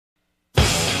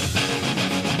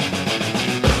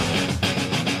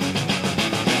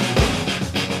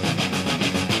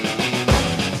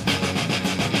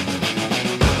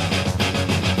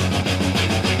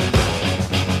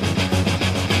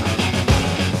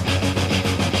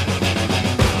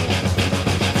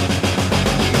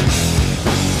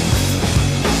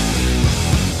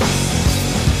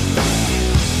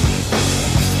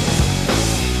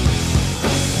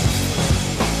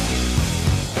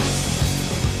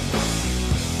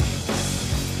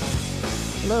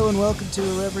Hello and welcome to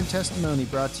Irreverent Testimony,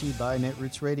 brought to you by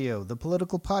Netroots Radio, the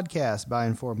political podcast by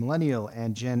and for millennial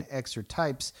and Gen Xer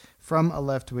types from a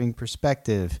left-wing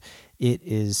perspective. It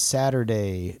is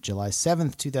Saturday, July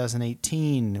 7th,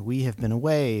 2018. We have been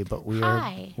away, but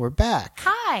we're back.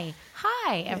 Hi,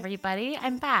 everybody.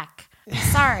 I'm back.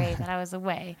 Sorry that I was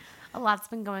away. A lot's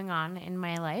been going on in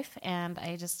my life, and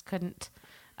I just couldn't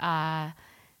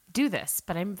do this,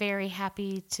 but I'm very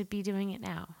happy to be doing it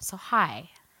now. So hi.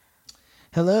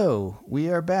 Hello, we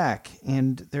are back,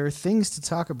 and there are things to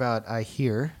talk about, I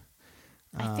hear.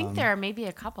 I think there are maybe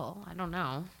a couple. I don't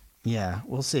know. Yeah,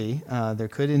 we'll see. There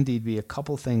could indeed be a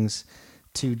couple things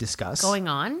to discuss. Going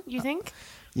on, you think?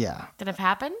 Yeah. That have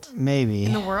happened? Maybe.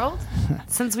 In the world?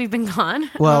 Since we've been gone?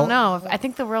 Well, I don't know. I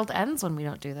think the world ends when we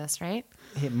don't do this, right?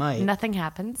 It might. Nothing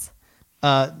happens.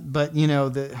 But, you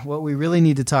know, what we really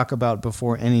need to talk about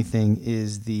before anything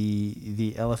is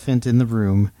the elephant in the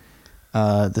room.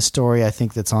 The story, I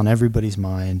think, that's on everybody's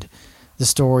mind. The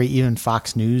story even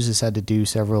Fox News has had to do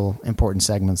several important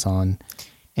segments on.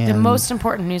 And the most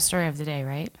important news story of the day,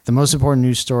 right? The most important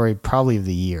news story probably of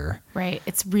the year. Right.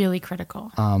 It's really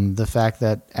critical. The fact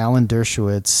that Alan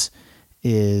Dershowitz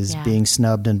is being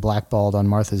snubbed and blackballed on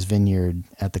Martha's Vineyard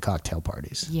at the cocktail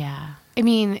parties. Yeah. I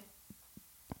mean,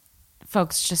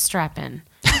 folks, just strap in.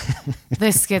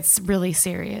 This gets really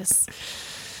serious.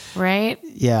 Right?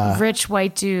 Yeah. Rich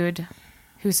white dude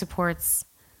who supports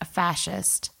a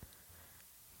fascist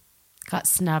got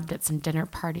snubbed at some dinner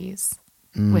parties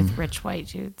with rich white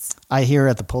dudes. I hear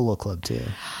at the Polo Club, too.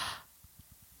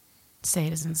 Say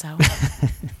it isn't so.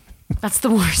 That's the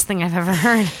worst thing I've ever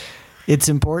heard. It's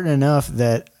important enough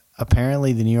that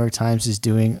apparently the New York Times is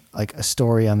doing like a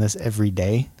story on this every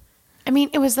day. I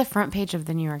mean, it was the front page of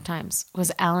the New York Times,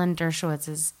 was Alan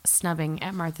Dershowitz's snubbing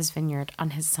at Martha's Vineyard on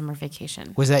his summer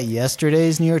vacation. Was that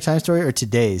yesterday's New York Times story or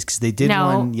today's? Because they did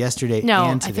one yesterday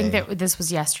and today. I think that this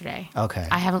was yesterday. Okay.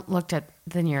 I haven't looked at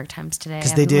the New York Times today. I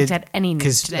haven't looked at any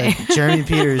news today. Jeremy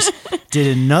Peters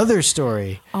did another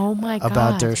story oh my God.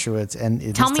 about Dershowitz.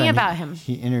 And Tell me about him.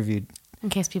 He interviewed. In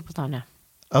case people don't know.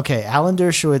 Okay, Alan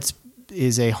Dershowitz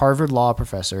is a Harvard law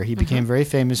professor. He became very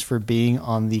famous for being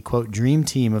on the, quote, dream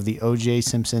team of the O.J.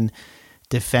 Simpson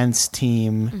defense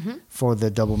team for the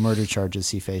double murder charges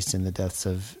he faced in the deaths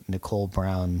of Nicole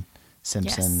Brown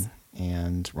Simpson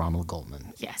and Ronald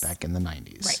Goldman back in the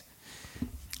 90s. Right.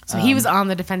 So he was on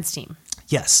the defense team.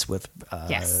 Yes, with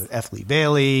F. Lee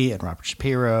Bailey and Robert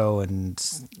Shapiro and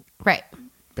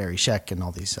Barry Scheck and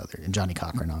all these other, and Johnny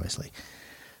Cochran, obviously.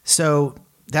 So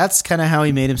that's kind of how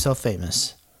he made himself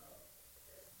famous.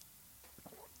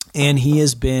 And he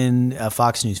has been a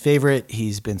Fox News favorite.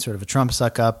 He's been sort of a Trump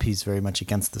suck-up. He's very much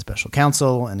against the special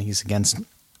counsel, and he's against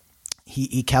 –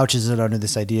 he couches it under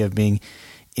this idea of being,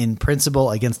 in principle,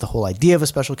 against the whole idea of a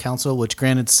special counsel, which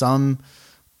granted some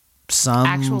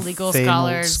actual legal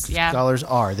scholars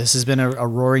are. This has been a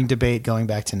roaring debate going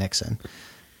back to Nixon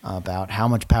about how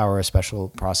much power a special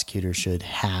prosecutor should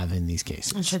have in these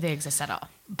cases. And should they exist at all.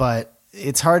 But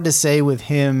it's hard to say with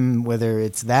him whether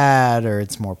it's that or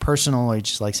it's more personal or he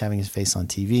just likes having his face on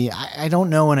TV. I don't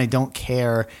know and I don't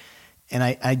care. And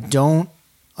I don't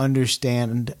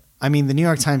understand. I mean, the New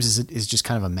York Times is just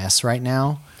kind of a mess right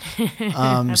now. That's an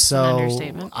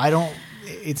understatement. I don't –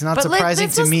 it's not surprising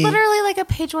to me. This was literally like a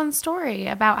page one story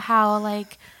about how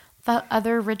like the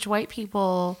other rich white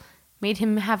people made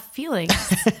him have feelings.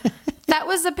 That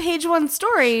was a page one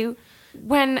story.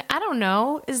 When, I don't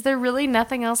know, is there really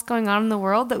nothing else going on in the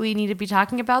world that we need to be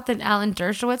talking about than Alan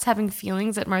Dershowitz having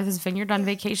feelings at Martha's Vineyard on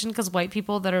vacation because white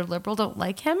people that are liberal don't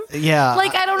like him? Yeah.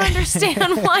 Like, I don't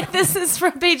understand why this is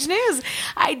front page news.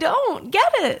 I don't get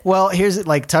it. Well, here's it.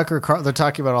 Like they're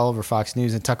talking about all over Fox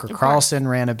News, and Tucker Carlson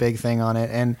ran a big thing on it.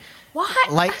 And what?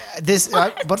 Like this,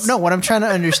 but no, what I'm trying to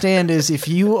understand is if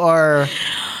you are,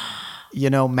 you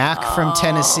know, Mac from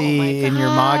Tennessee in your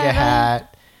MAGA hat,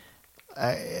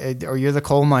 or you're the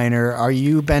coal miner, are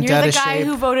you bent out of shape? You're the guy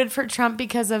who voted for Trump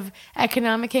because of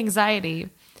economic anxiety.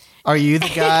 Are you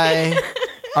the guy?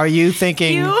 Are you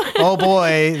thinking, oh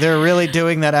boy, they're really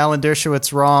doing that Alan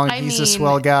Dershowitz wrong. He's a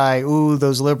swell guy. Ooh,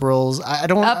 those liberals. I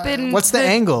don't. What's the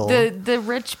angle? The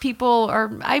rich people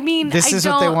are. I mean, this is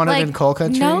what they wanted in coal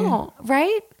country. No,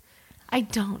 right? I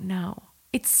don't know.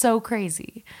 It's so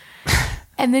crazy.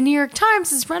 And the New York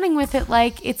Times is running with it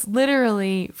like it's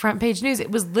literally front page news.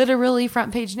 It was literally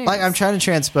front page news. Like I'm trying to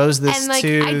transpose this and like,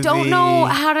 to I don't know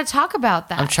how to talk about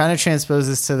that. I'm trying to transpose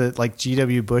this to the like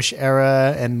G.W. Bush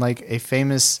era and like a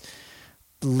famous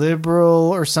liberal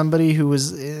or somebody who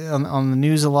was on the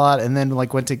news a lot and then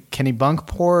like went to Kenny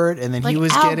Bunkport and then like he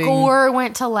was Al Gore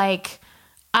went to like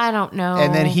I don't know.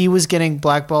 And then he was getting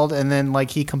blackballed, and then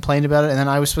like he complained about it, and then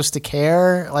I was supposed to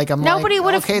care. Like Nobody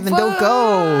would have. Okay, then don't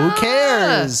go. Who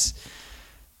cares?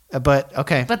 But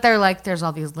okay. But they're like, there's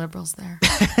all these liberals there,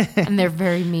 and they're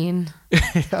very mean.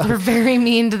 They're very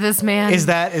mean to this man. Is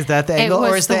that the angle,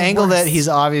 or is the angle that he's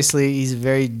a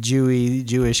very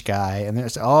Jewish guy, and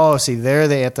there's see they're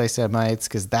the anti-Semites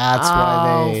because that's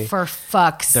why they. For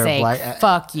fuck's sake,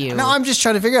 fuck you. No, I'm just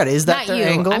trying to figure out, is that not their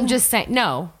angle? I'm just saying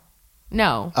no.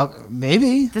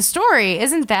 Maybe the story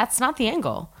isn't. That's not the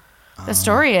angle. The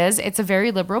story is it's a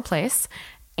very liberal place,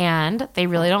 and they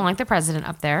really don't like the president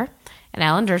up there. And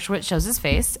Alan Dershowitz shows his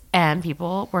face, and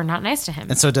people were not nice to him.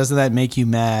 And so doesn't that make you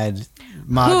mad,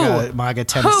 MAGA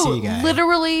Tennessee guy?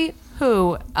 Literally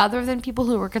who, other than people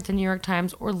who work at the New York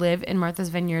Times or live in Martha's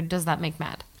Vineyard, does that make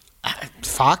mad?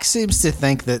 Fox seems to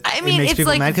think that it makes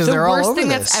people mad because the they're all over worst thing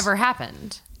this. that's ever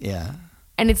happened. Yeah.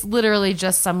 And it's literally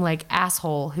just some like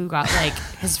asshole who got like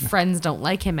his friends don't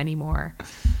like him anymore.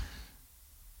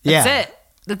 That's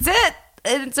it.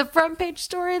 And it's a front page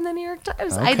story in the New York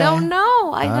Times. Okay. I don't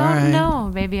know. I don't know.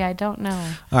 Maybe I don't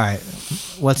know. All right.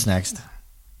 What's next?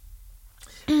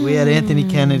 We had Anthony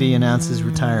Kennedy announce his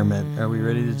retirement. Are we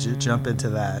ready to jump into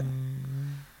that?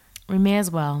 We may as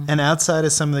well. And outside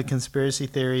of some of the conspiracy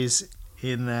theories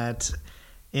in that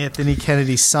Anthony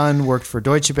Kennedy's son worked for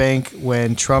Deutsche Bank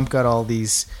when Trump got all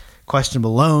these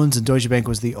questionable loans, and Deutsche Bank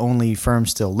was the only firm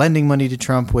still lending money to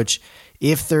Trump, which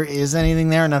if there is anything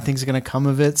there, nothing's going to come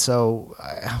of it. So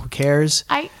who cares?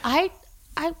 I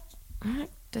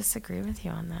disagree with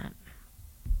you on that.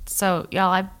 So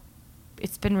y'all,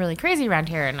 it's been really crazy around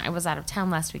here, and I was out of town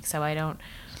last week, so I don't.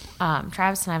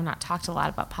 Travis and I have not talked a lot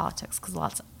about politics because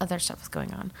lots of other stuff is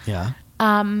going on. Yeah.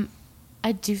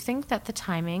 I do think that the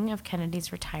timing of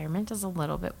Kennedy's retirement is a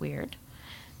little bit weird.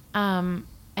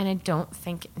 And I don't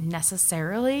think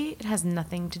necessarily it has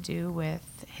nothing to do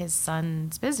with his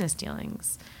son's business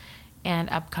dealings and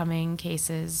upcoming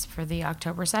cases for the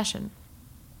October session.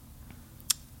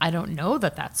 I don't know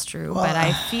that that's true, but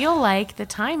I feel like the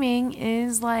timing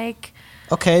is like...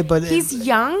 Okay, but... He's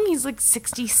young. He's like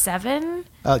 67.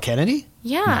 Kennedy?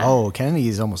 Yeah. No, Kennedy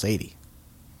is almost 80.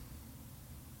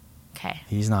 Okay.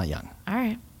 He's not young. All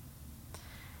right.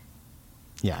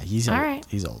 Yeah, he's old. All right.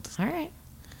 He's old. All right.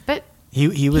 But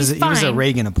he was a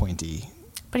Reagan appointee.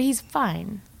 But he's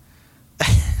fine.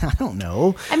 I don't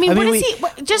know. I mean, what is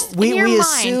he? Just we in your mind.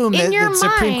 Assume that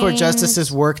Supreme Court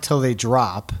justices work till they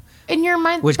drop. In your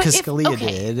mind, which Scalia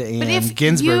did, and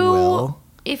Ginsburg will.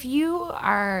 If you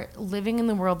are living in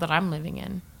the world that I'm living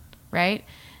in, right,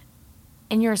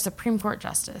 and you're a Supreme Court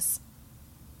justice,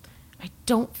 I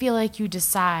don't feel like you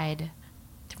decide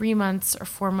 3 months or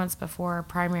 4 months before a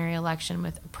primary election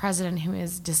with a president who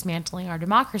is dismantling our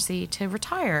democracy to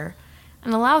retire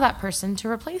and allow that person to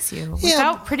replace you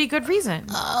without pretty good reason.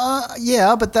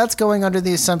 Yeah, but that's going under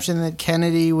the assumption that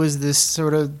Kennedy was this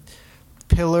sort of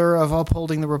pillar of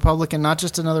upholding the Republic and not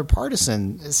just another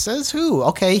partisan. It says who?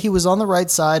 Okay, he was on the right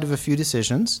side of a few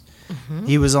decisions. Mm-hmm.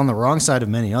 He was on the wrong side of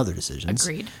many other decisions.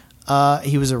 Agreed.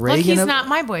 He was a Reagan. Look, he's not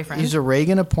my boyfriend. He's a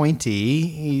Reagan appointee.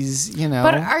 He's,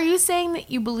 But are you saying that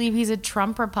you believe he's a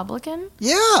Trump Republican?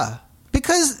 Yeah,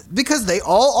 because they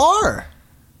all are.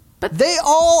 But they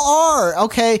all are.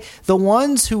 Okay, the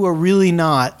ones who are really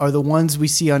not are the ones we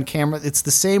see on camera. It's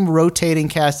the same rotating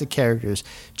cast of characters: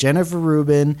 Jennifer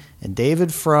Rubin and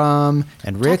David Frum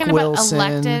and Rick Wilson.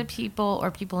 About elected people or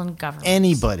people in government.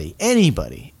 Anybody.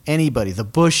 The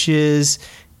Bushes,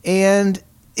 and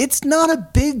it's not a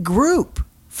big group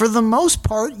for the most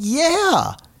part.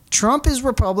 Yeah, Trump is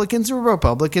Republicans, or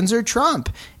Republicans are Trump,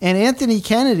 and Anthony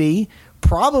Kennedy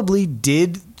probably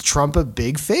did Trump a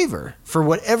big favor for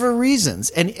whatever reasons.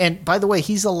 And by the way,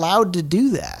 he's allowed to do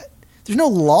that. There's no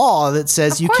law that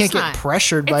says you can't get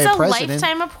pressured by a president. It's a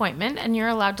lifetime appointment, and you're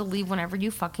allowed to leave whenever you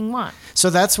fucking want.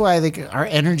 So that's why I think our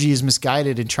energy is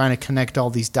misguided in trying to connect all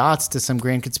these dots to some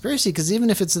grand conspiracy, because even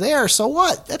if it's there, so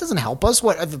what? That doesn't help us.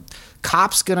 What, are the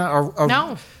cops going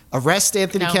to arrest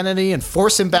Anthony Kennedy and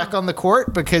force him back on the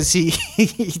court because he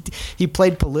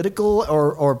played political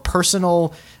or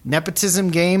personal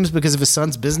nepotism games because of his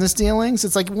son's business dealings?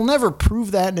 It's like, we'll never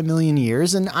prove that in a million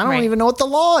years, and I don't even know what the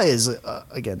law is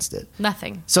against it.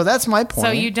 Nothing. So that's my point.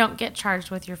 So you don't get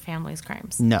charged with your family's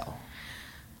crimes? No.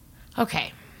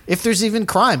 Okay. If there's even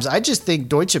crimes, I just think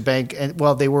Deutsche Bank,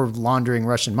 well, they were laundering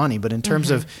Russian money, but in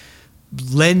terms of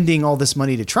lending all this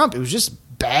money to Trump, it was just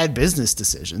bad business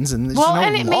decisions. And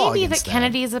and it may be that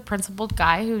Kennedy is a principled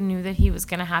guy who knew that he was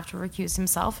going to have to recuse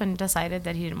himself and decided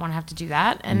that he didn't want to have to do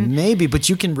that. And maybe, but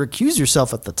you can recuse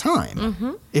yourself at the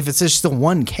time if it's just the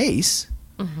one case.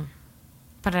 Mm-hmm.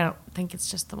 But I don't think it's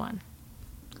just the one.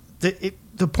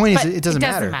 The point is, But it doesn't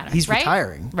matter. He's right?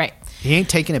 retiring. Right. He ain't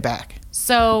taking it back.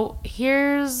 So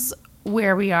here's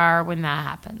where we are when that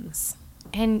happens.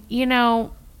 And,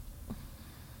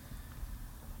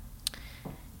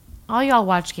 all y'all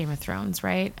watch Game of Thrones,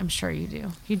 right? I'm sure you do.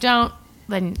 If you don't,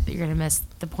 then you're going to miss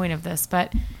the point of this.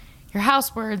 But your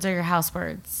house words are your house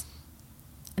words.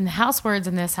 And the house words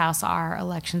in this house are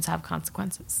elections have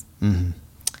consequences. Mm-hmm.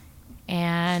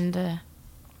 And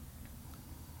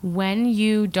when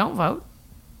you don't vote,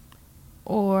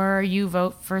 or you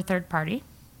vote for third party,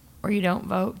 or you don't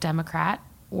vote Democrat,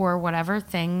 or whatever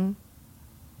thing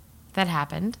that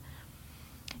happened,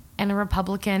 and a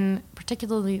Republican,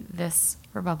 particularly this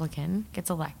Republican, gets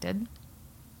elected,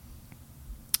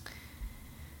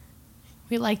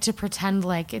 we like to pretend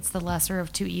like it's the lesser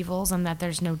of two evils and that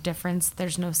there's no difference,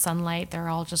 there's no sunlight, they're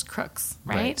all just crooks,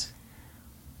 right?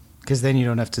 Because then you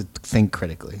don't have to think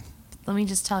critically. Let me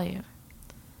just tell you,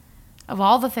 of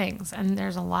all the things, and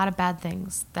there's a lot of bad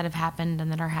things that have happened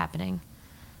and that are happening,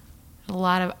 a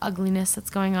lot of ugliness that's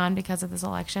going on because of this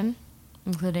election,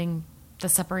 including the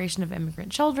separation of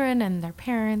immigrant children and their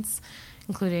parents,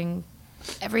 including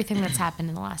everything that's happened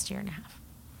in the last year and a half.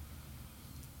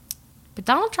 But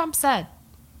Donald Trump said,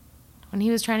 when he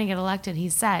was trying to get elected, he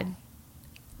said,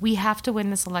 we have to win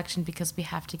this election because we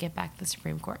have to get back to the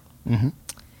Supreme Court. Mm-hmm. He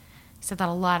said that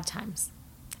a lot of times.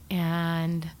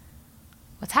 And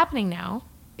what's happening now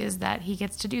is that he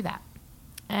gets to do that.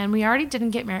 And we already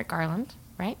didn't get Merrick Garland,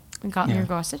 right? We got Neil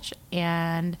Gorsuch.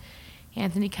 And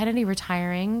Anthony Kennedy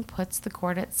retiring puts the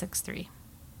court at 6-3.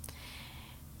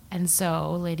 And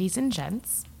so, ladies and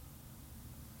gents,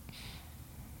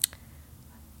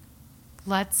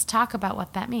 let's talk about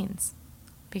what that means.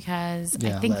 Because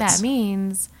I think that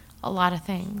means a lot of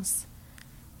things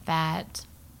that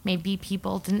maybe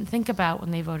people didn't think about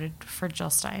when they voted for Jill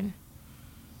Stein.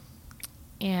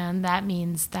 And that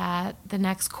means that the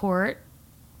next court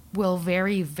will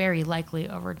very, very likely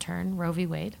overturn Roe v.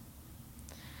 Wade.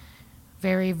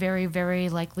 Very, very, very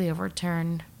likely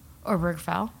overturn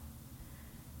Obergefell.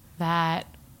 That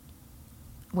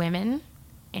women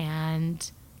and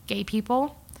gay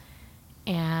people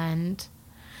and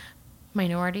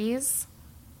minorities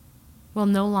will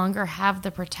no longer have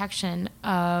the protection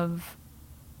of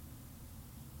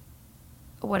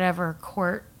whatever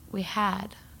court we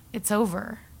had. It's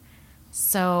over.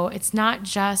 So it's not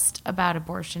just about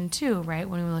abortion too, right?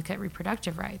 When we look at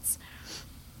reproductive rights.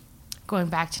 Going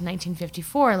back to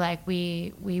 1954, like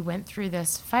we went through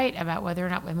this fight about whether or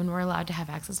not women were allowed to have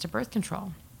access to birth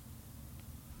control.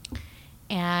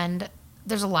 And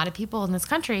there's a lot of people in this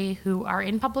country who are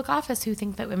in public office who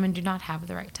think that women do not have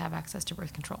the right to have access to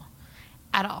birth control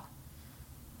at all,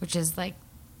 which is like,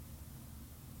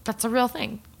 that's a real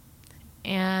thing.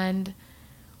 And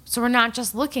so we're not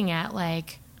just looking at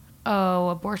like, oh,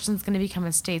 abortion's going to become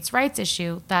a states' rights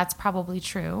issue. That's probably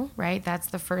true, right? That's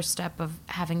the first step of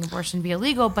having abortion be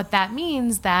illegal. But that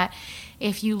means that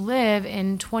if you live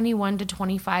in 21 to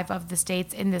 25 of the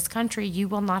states in this country, you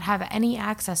will not have any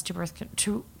access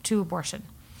to abortion.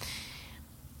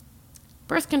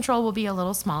 Birth control will be a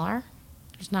little smaller.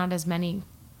 There's not as many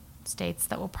states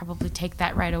that will probably take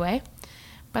that right away,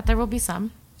 but there will be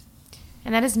some.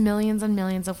 And that is millions and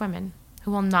millions of women who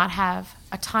will not have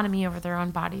autonomy over their own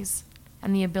bodies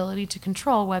and the ability to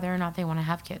control whether or not they want to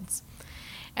have kids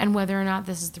and whether or not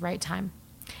this is the right time.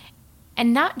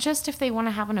 And not just if they want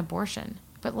to have an abortion,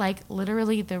 but like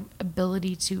literally the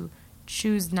ability to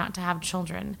choose not to have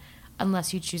children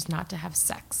unless you choose not to have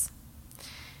sex.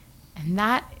 And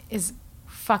that is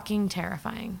fucking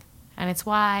terrifying. And it's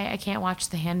why I can't watch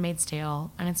The Handmaid's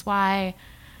Tale. And it's why,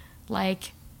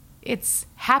 like, it's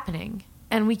happening.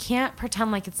 And we can't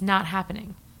pretend like it's not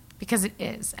happening, because it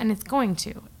is, and it's going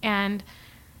to. And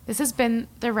this has been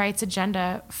the rights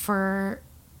agenda for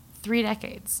 3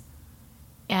 decades.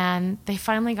 And they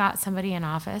finally got somebody in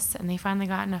office, and they finally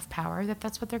got enough power that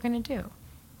that's what they're going to do.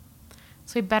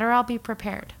 So we better all be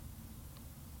prepared.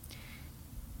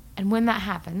 And when that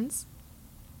happens,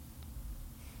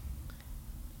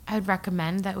 I would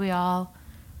recommend that we all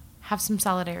have some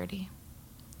solidarity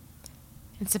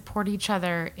and support each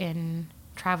other in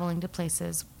traveling to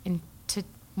places, into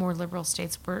more liberal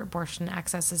states where abortion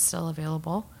access is still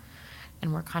available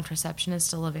and where contraception is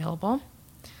still available.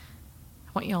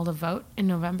 I want you all to vote in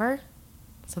November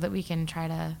so that we can try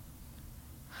to,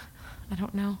 I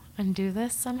don't know, undo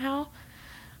this somehow.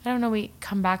 I don't know we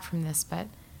come back from this, but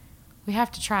we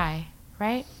have to try,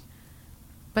 right?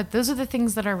 But those are the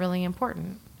things that are really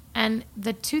important. And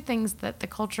the 2 things that the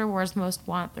culture wars most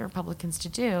want the Republicans to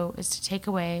do is to take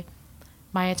away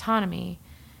my autonomy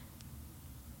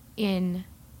in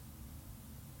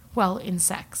Well, in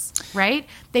sex, right?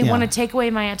 They want to take away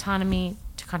my autonomy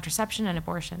to contraception and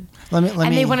abortion.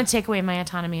 They want to take away my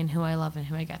autonomy in who I love and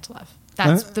who I get to love.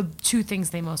 That's the two things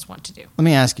they most want to do. Let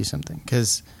me ask you something,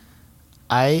 because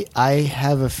I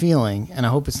have a feeling, and I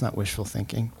hope it's not wishful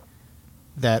thinking,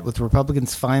 that with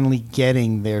Republicans finally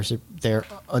getting their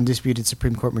undisputed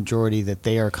Supreme Court majority that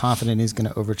they are confident is going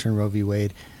to overturn Roe v.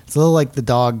 Wade, it's a little like the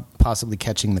dog possibly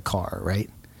catching the car, right?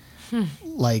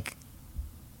 Like,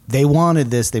 they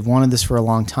wanted this. They've wanted this for a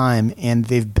long time, and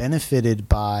they've benefited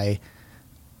by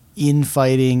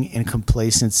infighting and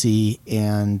complacency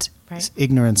and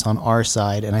ignorance on our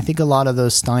side. And I think a lot of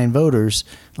those Stein voters,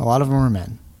 a lot of them are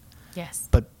men. Yes.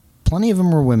 But plenty of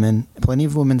them were women. Plenty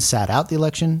of women sat out the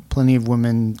election. Plenty of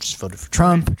women just voted for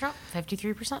Trump.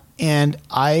 53%. And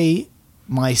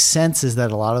my sense is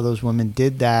that a lot of those women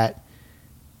did that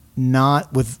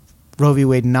not with Roe v.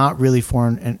 Wade, not really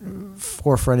forefront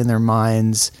in their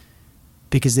minds,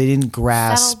 because they didn't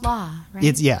grasp. Settled law,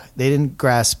 right? They didn't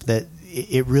grasp that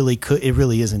it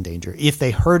really is in danger. If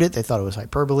they heard it, they thought it was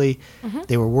hyperbole.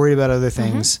 They were worried about other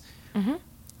things.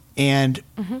 And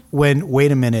when,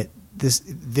 wait a minute,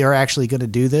 they're actually going to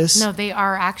do this? No, they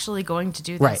are actually going to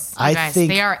do this. Right. I think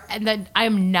they are, and then I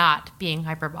am not being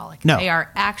hyperbolic. No. They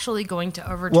are actually going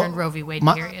to overturn Roe v. Wade,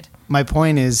 period. My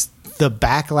point is the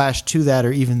backlash to that,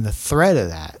 or even the threat of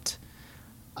that,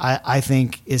 I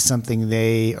think is something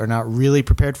they are not really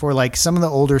prepared for. Like some of the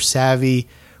older, savvy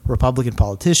Republican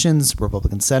politicians,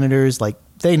 Republican senators, like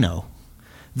they know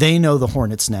the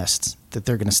hornet's nest that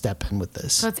they're going to step in with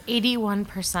this. So it's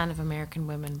 81% of American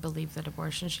women believe that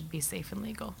abortion should be safe and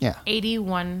legal. Yeah.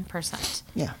 81%.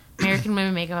 Yeah. American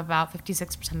women make up about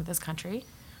 56% of this country.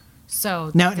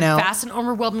 So now, the vast and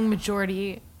overwhelming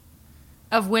majority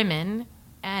of women,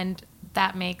 and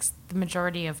that makes the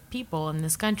majority of people in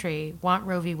this country, want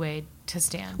Roe v. Wade to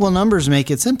stand. Well, numbers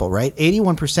make it simple, right?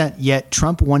 81%, yet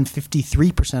Trump won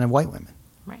 53% of white women.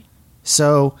 Right.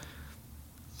 So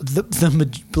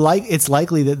it's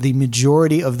likely that the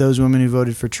majority of those women who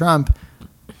voted for Trump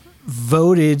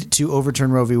voted to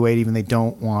overturn Roe v. Wade, even they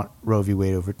don't want Roe v.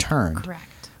 Wade overturned.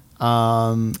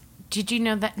 Correct. Did you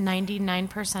know that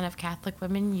 99% of Catholic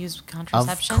women use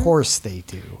contraception? Of course they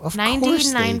do.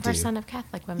 99% of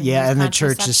Catholic women use and the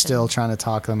church is still trying to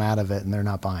talk them out of it, and they're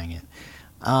not buying it.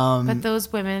 But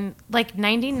those women, like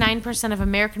 99% of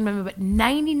American women, but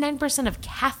 99% of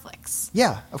Catholics.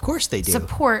 Yeah, of course they do.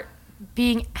 Support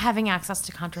having access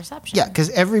to contraception. Yeah, because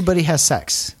everybody has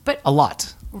sex. But a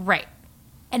lot. Right.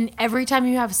 And every time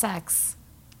you have sex,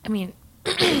 I mean,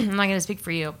 I'm not going to speak for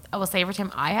you. I will say every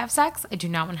time I have sex, I do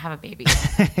not want to have a baby.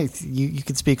 you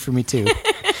can speak for me too.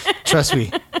 Trust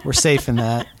me, we're safe in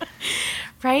that.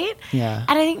 Right? Yeah.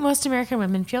 And I think most American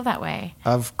women feel that way.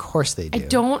 Of course they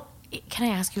do. Can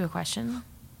I ask you a question?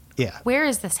 Yeah. Where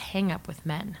is this hang up with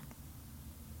men?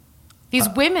 These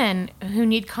women who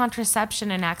need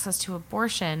contraception and access to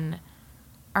abortion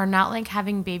are not like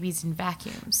having babies in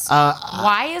vacuums.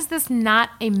 Why is this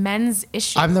not a men's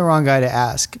issue? I'm the wrong guy to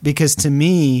ask, because to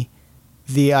me,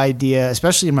 the idea,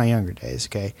 especially in my younger days,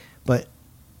 okay, but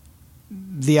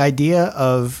the idea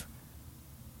of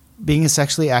being a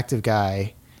sexually active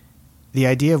guy, the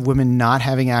idea of women not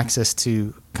having access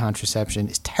to contraception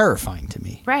is terrifying to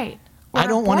me. Right. I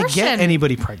don't want to get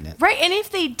anybody pregnant. Right. And if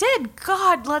they did,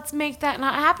 God, let's make that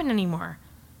not happen anymore.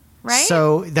 Right?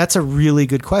 So that's a really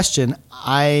good question.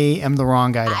 I am the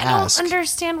wrong guy to ask. I don't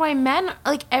understand why men,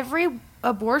 like every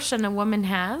abortion a woman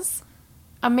has,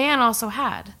 a man also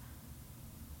had.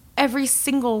 Every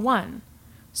single one.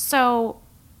 So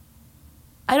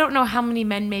I don't know how many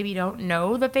men maybe don't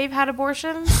know that they've had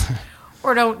abortions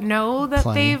or don't know that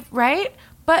they've, right?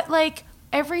 But like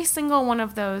every single one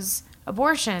of those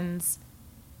abortions,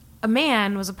 a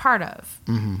man was a part of.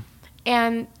 Mm-hmm.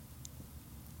 And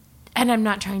I'm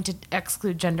not trying to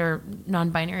exclude gender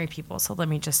non-binary people, so let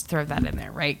me just throw that in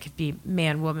there, right? It could be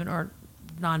man, woman, or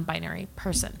non-binary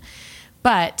person.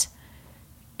 But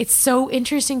it's so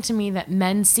interesting to me that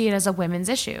men see it as a women's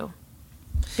issue.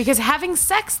 Because having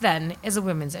sex then is a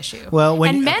women's issue. Well,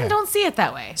 men don't see it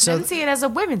that way. So, men see it as a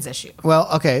women's issue. Well,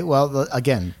 okay. Well,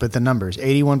 again, but the numbers,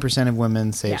 81% of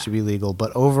women say it should be legal.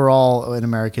 But overall in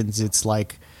Americans, it's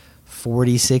like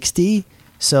 40-60.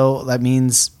 So that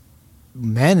means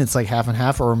men, it's like half and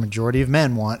half, or a majority of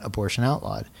men want abortion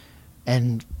outlawed.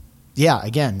 And yeah,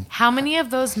 again. How many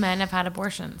of those men have had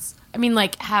abortions? I mean,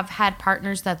 like, have had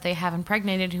partners that they have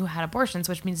impregnated who had abortions,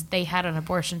 which means they had an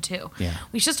abortion too. Yeah.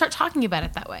 We should start talking about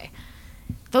it that way.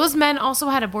 Those men also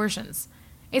had abortions.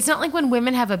 It's not like when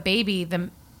women have a baby, the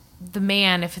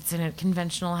man, if it's in a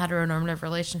conventional heteronormative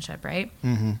relationship, right?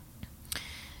 Mm-hmm.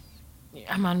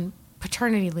 I'm on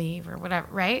paternity leave or whatever,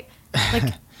 right?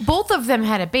 Like both of them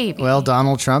had a baby. Well,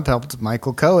 Donald Trump helped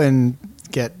Michael Cohen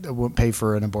pay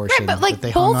for an abortion. Right, but like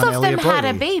they hung both on of them Elliot had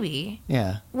a Brody. baby.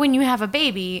 Yeah. When you have a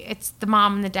baby, it's the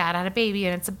mom and the dad had a baby,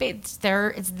 and it's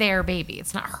their baby.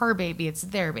 It's not her baby. It's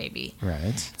their baby. Right.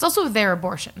 It's also their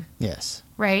abortion, Yes.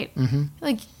 right? Mm-hmm.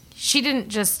 Like she didn't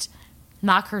just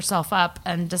knock herself up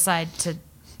and decide to,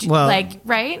 Well,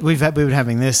 right? We've been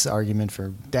having this argument for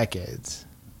decades,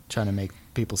 trying to make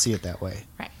people see it that way.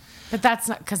 Right. But that's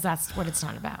not because that's what it's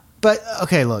not about. But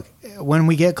okay, look, when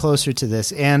we get closer to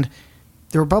this, and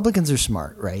the Republicans are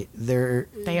smart, right?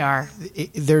 They are.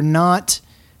 They're not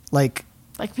like.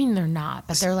 I mean, they're not,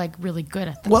 but they're like really good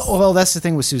at this. Well, that's the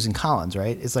thing with Susan Collins,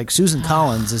 right? It's like Susan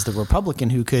Collins is the Republican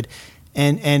who could,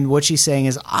 and what she's saying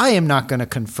is, I am not going to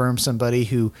confirm somebody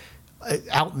who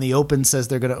out in the open says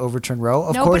they're going to overturn Roe.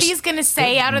 Of Nobody's course, going to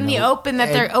say out in the open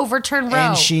that they're overturn Roe.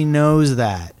 And she knows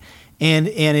that. And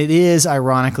it is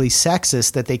ironically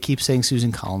sexist that they keep saying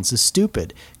Susan Collins is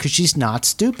stupid, because she's not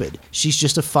stupid. She's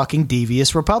just a fucking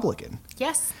devious Republican.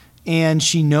 Yes. And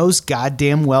she knows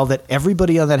goddamn well that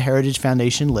everybody on that Heritage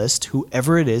Foundation list,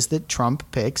 whoever it is that Trump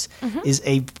picks, is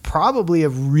probably a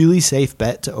really safe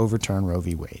bet to overturn Roe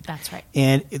v. Wade. That's right.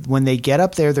 And when they get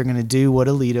up there, they're going to do what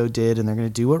Alito did, and they're going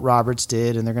to do what Roberts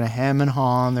did, and they're going to hem and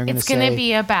haw, and they're going to say... It's going to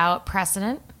be about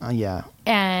precedent. Yeah.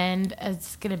 And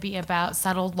it's going to be about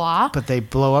settled law. But they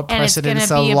blow up and precedent it's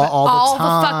going to be law about all the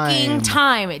time. the fucking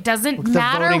time. It doesn't Look, the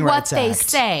matter Voting what Rights they Act.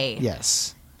 say.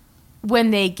 Yes.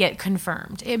 When they get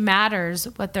confirmed, it matters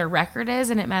what their record is,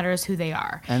 and it matters who they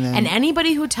are. And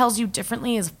anybody who tells you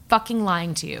differently is fucking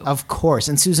lying to you. Of course.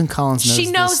 And Susan Collins knows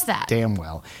She knows this that damn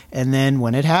well. And then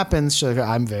when it happens, she'll go,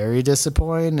 I'm very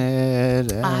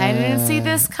disappointed. I didn't see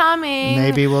this coming.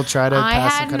 Maybe we'll try to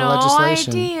pass some kind of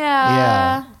legislation. Idea.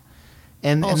 Yeah.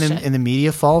 And Bullshit. then the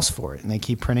media falls for it, and they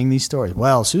keep printing these stories.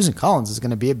 Well, Susan Collins is going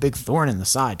to be a big thorn in the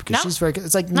side because she's very.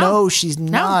 It's like no, she's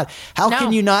not. How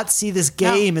can you not see this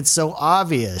game? It's so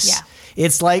obvious. Yeah.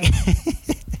 It's like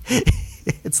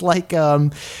it's like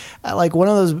one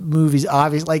of those movies.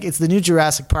 Obvious, like it's the new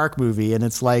Jurassic Park movie, and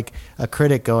it's like a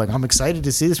critic going, "I'm excited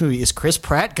to see this movie. Is Chris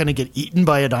Pratt going to get eaten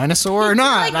by a dinosaur or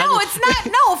not?" Like, no, it's not.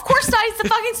 No, of course not. He's the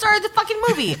fucking star of the fucking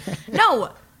movie.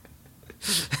 No.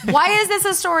 Why is this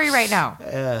a story right now?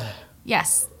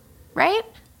 Yes. Right?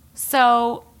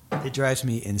 So. It drives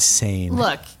me insane.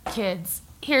 Look, kids,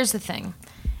 here's the thing.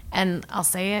 And I'll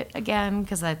say it again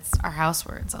because that's our house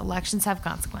words. Elections have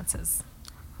consequences.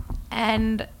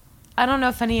 And I don't know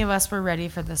if any of us were ready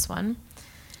for this one.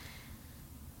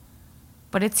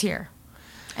 But it's here.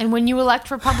 And when you elect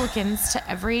Republicans to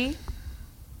every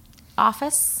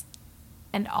office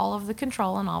and all of the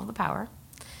control and all of the power,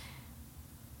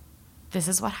 this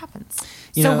is what happens.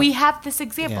 So we have this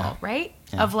example, right?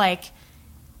 Yeah. Of like,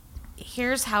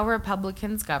 here's how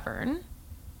Republicans govern.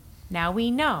 Now we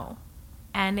know.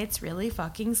 And it's really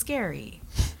fucking scary.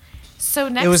 So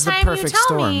next time you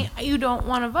tell me you don't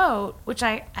want to vote, which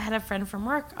I had a friend from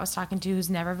work I was talking to who's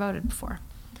never voted before.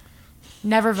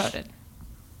 Never voted.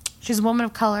 She's a woman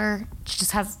of color. She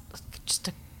just has just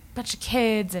a bunch of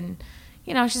kids and,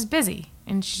 she's busy.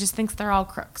 And she just thinks they're all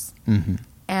crooks. Mm-hmm.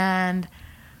 And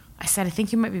I said, I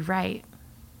think you might be right.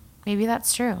 Maybe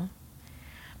that's true.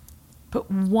 But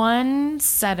one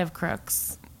set of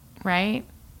crooks, right,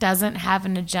 doesn't have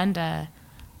an agenda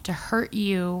to hurt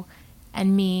you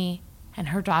and me and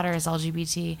her daughter is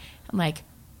LGBT and like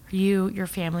you, your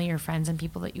family, your friends, and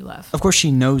people that you love. Of course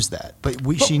she knows that, but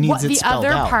she needs it spelled out.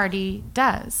 The other party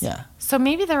does. Yeah. So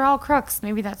maybe they're all crooks.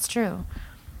 Maybe that's true.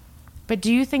 But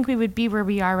do you think we would be where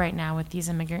we are right now with these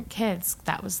immigrant kids?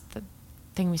 That was the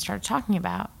thing we started talking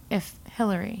about. If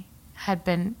Hillary had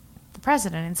been the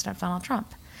president instead of Donald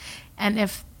Trump, and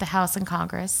if the House and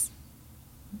Congress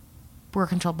were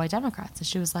controlled by Democrats, and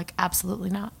she was like, absolutely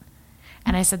not.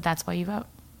 And I said, that's why you vote.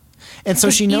 And so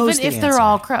she knows even if they're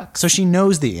all crooks. So she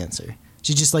knows the answer.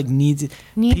 She just like needs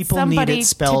people somebody need it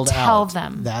spelled to tell out.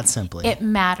 Them that simply. It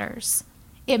matters.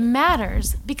 It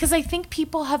matters because I think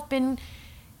people have been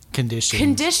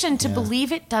conditioned to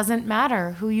believe it doesn't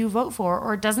matter who you vote for,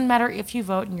 or it doesn't matter if you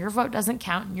vote and your vote doesn't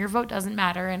count and your vote doesn't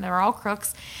matter and they're all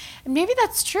crooks. And maybe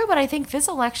that's true, but I think this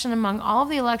election, among all of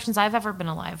the elections I've ever been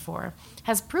alive for,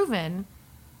 has proven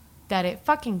that it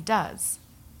fucking does.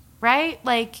 Right?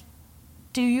 Like,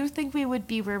 do you think we would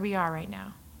be where we are right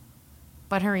now?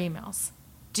 But her emails.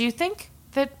 Do you think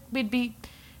that we'd be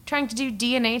trying to do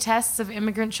DNA tests of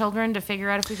immigrant children to figure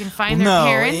out if we can find their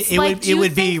parents? It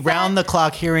would be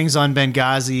round-the-clock hearings on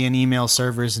Benghazi and email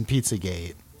servers and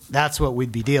Pizzagate. That's what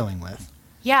we'd be dealing with.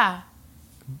 Yeah.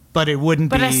 But it wouldn't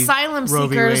But be asylum Roe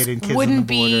v. seekers Wade and kids on wouldn't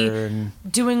the be border and-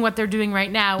 doing what they're doing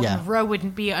right now. Yeah. And Roe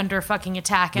wouldn't be under fucking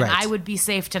attack, and Right. I would be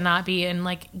safe to not be in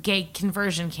like gay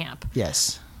conversion camp.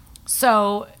 Yes.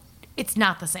 So it's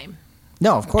not the same.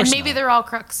 No, of course And maybe not. they're all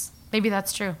crooks. Maybe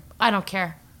that's true. I don't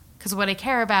care. Because what I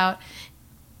care about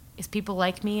is people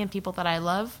like me and people that I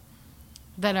love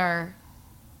that are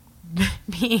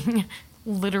being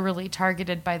literally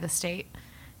targeted by the state.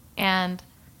 And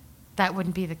that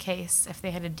wouldn't be the case if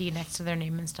they had a D next to their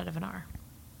name instead of an R.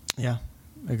 Yeah,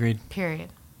 agreed. Period.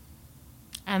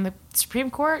 And the Supreme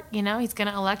Court, you know, he's going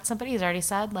to elect somebody, he's already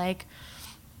said, like,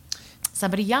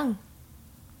 somebody young.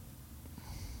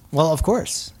 Well, of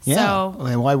course. Yeah. So I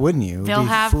mean, why wouldn't you? It would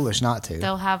be foolish not to.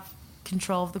 They'll have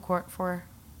control of the court for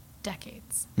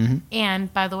decades. Mm-hmm.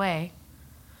 And, by the way,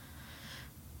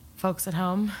 folks at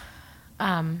home,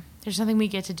 there's nothing we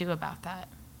get to do about that.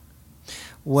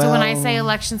 Well, So when I say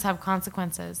elections have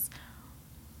consequences,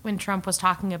 when Trump was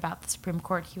talking about the Supreme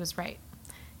Court, he was right.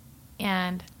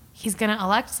 And he's going to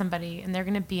elect somebody, and they're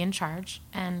going to be in charge.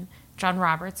 And John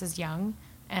Roberts is young,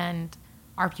 and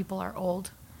our people are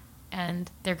old.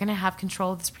 And they're going to have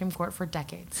control of the Supreme Court for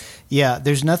decades. Yeah,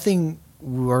 there's nothing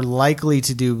we're likely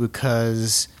to do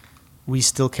because we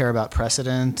still care about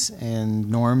precedent and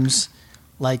norms.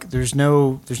 Like, there's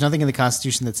nothing in the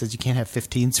Constitution that says you can't have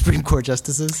 15 Supreme Court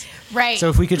justices. Right. So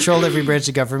if we controlled every branch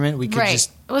of government, we could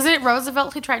just... Was it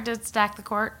Roosevelt who tried to stack the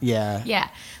court? Yeah. Yeah.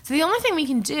 So the only thing we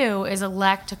can do is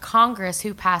elect a Congress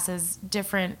who passes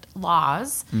different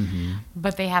laws,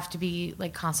 but they have to be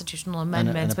like constitutional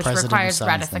amendments, a which president requires who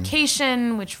signs them.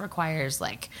 ratification, which requires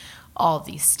like all of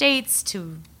these states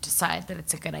to decide that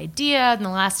it's a good idea. And the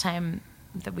last time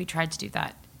that we tried to do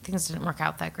that, things didn't work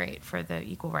out that great for the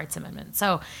Equal Rights Amendment.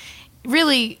 So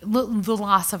really, the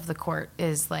loss of the court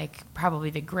is like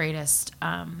probably the greatest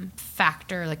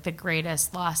factor, like the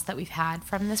greatest loss that we've had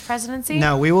from this presidency.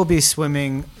 No, we will be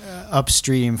swimming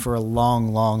upstream for a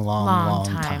long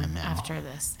time now. after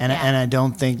this. And, Yeah. and I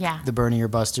don't think Yeah. the Bernie or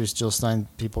Busters, Jill Stein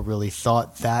people really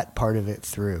thought that part of it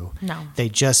through. No. They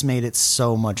just made it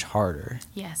so much harder.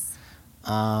 Yes.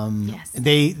 Yes.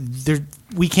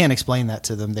 We can't explain that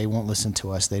to them. They won't listen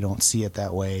to us. They don't see it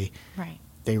that way. Right.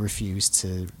 They refuse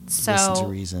to listen to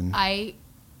reason.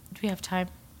 Do we have time?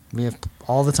 We have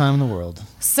all the time in the world.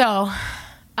 So,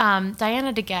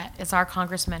 Diana DeGette is our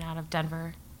congressman out of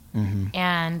Denver,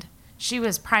 and she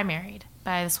was primaried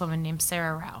by this woman named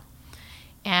Sarah Rao.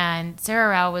 And Sarah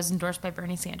Rao was endorsed by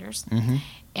Bernie Sanders,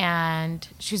 and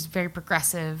she's a very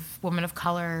progressive woman of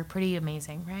color, pretty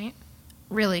amazing, right?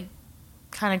 Really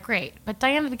kind of great. But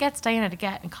Diana DeGette's Diana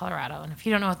DeGette in Colorado, and if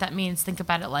you don't know what that means, think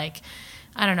about it like,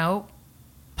 I don't know,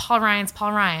 Paul Ryan's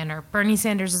Paul Ryan, or Bernie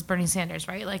Sanders is Bernie Sanders,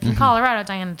 right? Like in Colorado,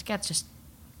 Diana DeGette's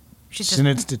she's an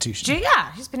institution.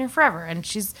 She's been here forever, and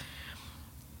she's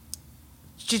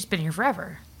been here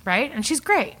forever, right? And she's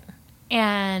great.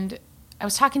 And I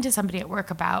was talking to somebody at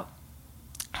work about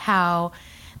how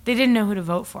they didn't know who to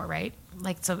vote for, right?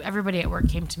 Like, so everybody at work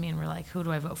came to me and were like, who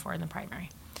do I vote for in the primary?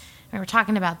 And we were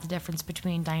talking about the difference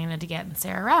between Diana DeGette and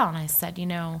Sarah Rao, and I said, you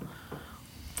know,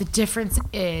 the difference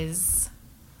is,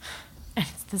 and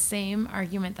it's the same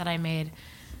argument that I made,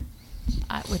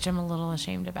 which I'm a little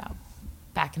ashamed about,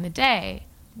 back in the day,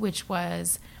 which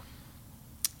was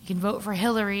you can vote for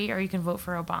Hillary or you can vote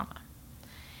for Obama.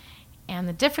 And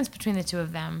the difference between the two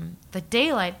of them, the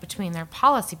daylight between their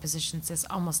policy positions is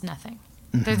almost nothing.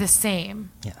 They're the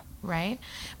same, right?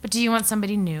 But do you want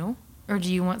somebody new or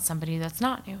do you want somebody that's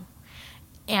not new?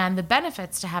 And the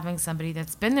benefits to having somebody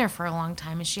that's been there for a long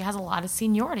time is she has a lot of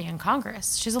seniority in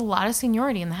Congress. She has a lot of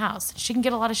seniority in the House. She can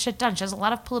get a lot of shit done. She has a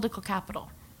lot of political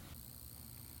capital.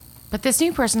 But this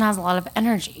new person has a lot of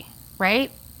energy,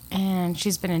 right? And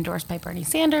she's been endorsed by Bernie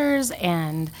Sanders,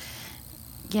 and,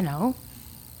 you know,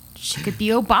 she could be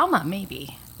Obama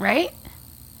maybe, right?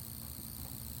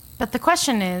 But the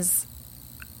question is,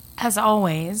 as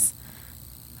always,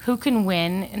 who can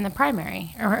win in the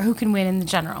primary or who can win in the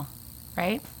general,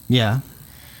 right? Yeah.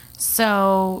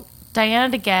 So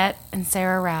Diana DeGette and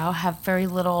Sarah Rao have very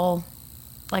little,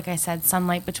 like I said,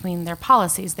 sunlight between their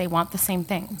policies. They want the same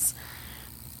things.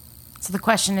 So the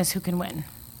question is, who can win?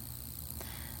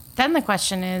 Then the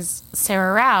question is,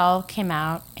 Sarah Rao came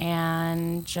out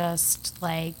and just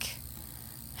like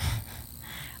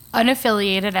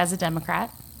unaffiliated as a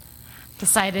Democrat,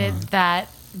 decided that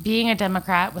being a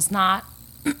Democrat was not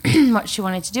what she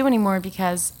wanted to do anymore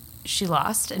because she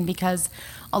lost and because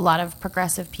a lot of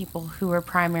progressive people who were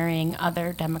primarying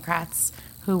other Democrats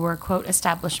who were, quote,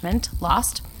 establishment,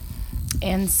 lost.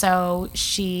 And so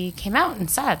she came out and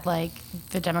said, like,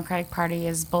 the Democratic Party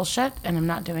is bullshit and I'm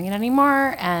not doing it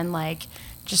anymore, and, like,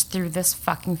 just threw this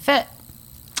fucking fit.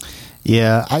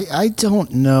 Yeah, I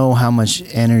don't know how much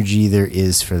energy there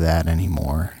is for that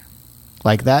anymore.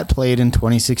 Like, that played in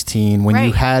 2016 when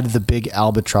you had the big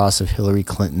albatross of Hillary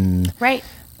Clinton. Right.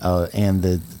 And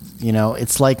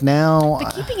it's like now.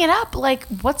 But keeping it up, like,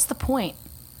 what's the point?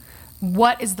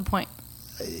 What is the point?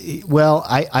 Well,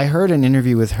 I heard an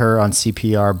interview with her on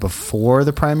CPR before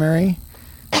the primary.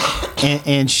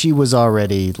 And she was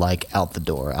already, like, out the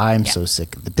door. I'm so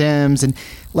sick of the Dems. And,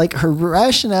 like, her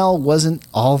rationale wasn't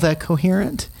all that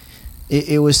coherent.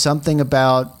 It was something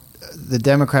about the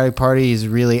Democratic Party is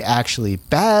really actually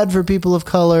bad for people of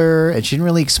color. And she didn't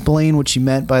really explain what she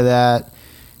meant by that.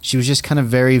 She was just kind of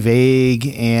very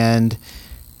vague. And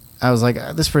I was like,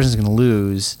 this person's going to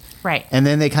lose. Right. And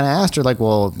then they kind of asked her, like,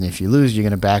 well, if you lose, you're going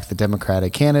to back the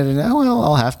Democratic candidate. And, well,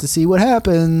 I'll have to see what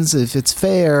happens, if it's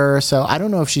fair. So I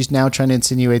don't know if she's now trying to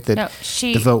insinuate that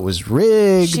the vote was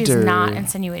rigged. She's not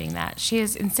insinuating that. She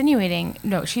is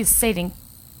she's stating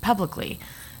publicly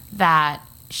that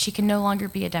she can no longer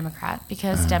be a Democrat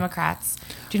because Democrats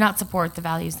do not support the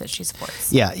values that she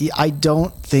supports. Yeah, I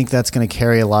don't think that's going to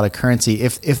carry a lot of currency.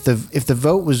 If the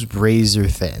vote was razor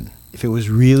thin, if it was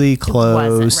really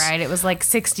close. It wasn't, right? It was like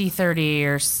 60-30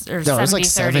 or 70-30. No, it was like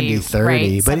 70-30.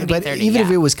 Right, but even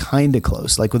if it was kind of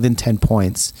close, like within 10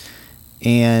 points,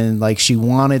 and like she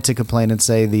wanted to complain and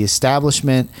say the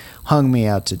establishment hung me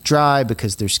out to dry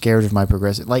because they're scared of my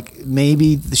progressive. Like,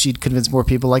 maybe she'd convince more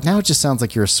people. Like, now it just sounds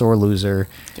like you're a sore loser.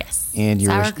 Yes. And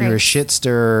you're a shit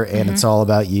stirrer, and it's all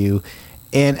about you.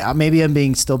 And maybe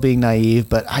I'm still being naive,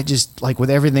 but I just, like, with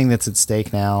everything that's at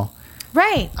stake now.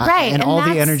 Right. And all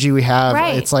the energy we have,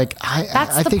 it's like,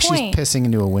 I think point. she's pissing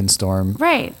into a windstorm.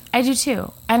 Right. I do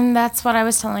too. And that's what I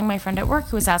was telling my friend at work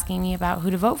who was asking me about who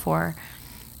to vote for.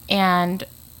 And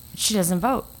she doesn't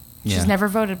vote. She's never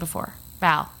voted before,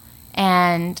 Val.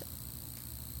 And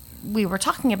we were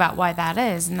talking about why that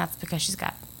is, and that's because she's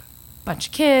got a bunch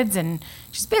of kids and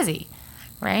she's busy,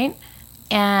 right?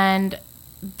 And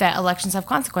that elections have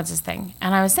consequences thing.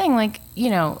 And I was saying, like,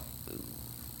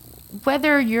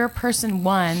 whether your person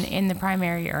won in the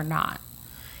primary or not,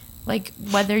 like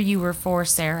whether you were for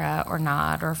Sarah or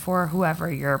not, or for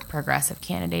whoever your progressive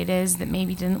candidate is that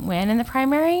maybe didn't win in the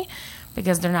primary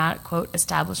because they're not, quote,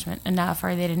 establishment enough,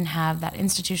 or they didn't have that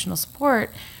institutional support,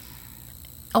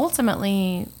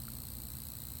 ultimately,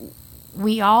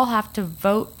 we all have to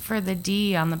vote for the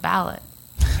D on the ballot.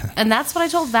 And that's what I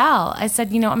told Val. I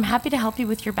said, I'm happy to help you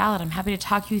with your ballot. I'm happy to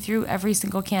talk you through every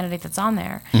single candidate that's on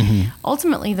there. Mm-hmm.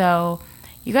 Ultimately, though,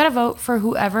 you got to vote for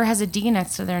whoever has a D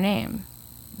next to their name,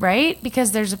 right?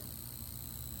 Because there's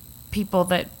people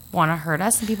that want to hurt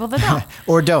us and people that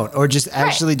don't. or just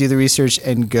actually do the research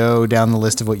and go down the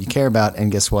list of what you care about,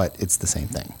 and guess what? It's the same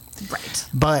thing. Right.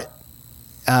 But,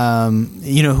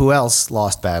 who else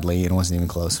lost badly and wasn't even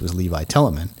close was Levi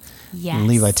Tillemann. Yes. And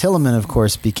Levi Tillemann, of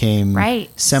course, became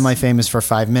semi-famous for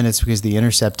 5 minutes because they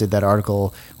intercepted that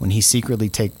article when he secretly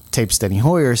taped Steny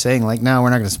Hoyer saying, like, no, we're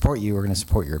not going to support you. We're going to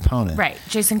support your opponent. Right.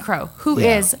 Jason Crow, who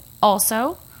is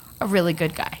also a really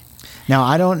good guy. Now,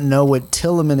 I don't know what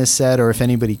Tillemann has said or if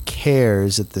anybody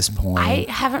cares at this point. I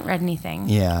haven't read anything.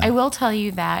 Yeah. I will tell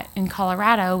you that in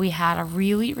Colorado, we had a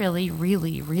really, really,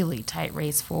 really, really tight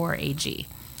race for AG.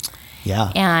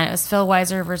 Yeah. And it was Phil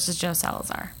Weiser versus Joe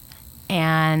Salazar.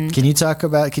 And can you talk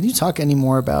any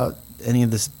more about any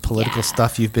of this political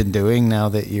stuff you've been doing now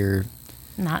that you're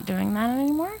not doing that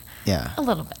anymore? Yeah. A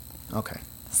little bit. Okay.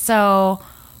 So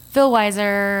Phil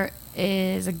Weiser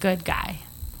is a good guy.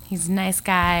 He's a nice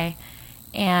guy.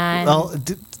 And well,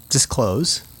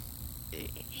 disclose.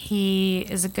 He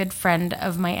is a good friend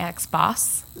of my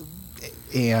ex-boss.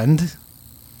 And?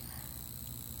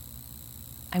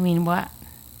 I mean, what?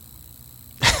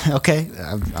 Okay,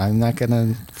 I'm not going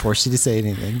to force you to say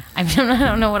anything. I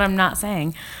don't know what I'm not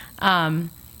saying. I've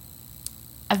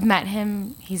met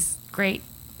him. He's great.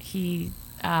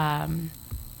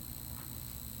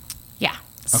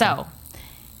 So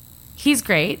he's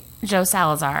great. Joe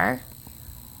Salazar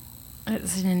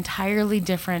is an entirely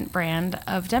different brand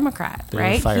of Democrat,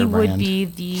 right? He would be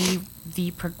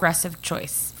the progressive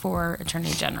choice for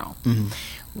Attorney General. Mm-hmm.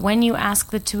 When you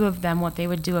ask the two of them what they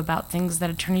would do about things that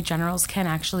attorney generals can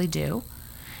actually do,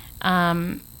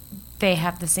 they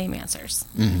have the same answers.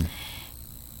 Mm-hmm.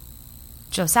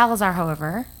 Joe Salazar,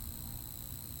 however,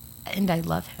 and I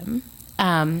love him,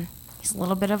 he's a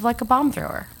little bit of like a bomb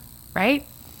thrower, right?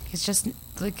 He's just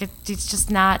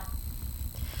not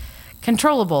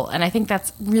controllable, and I think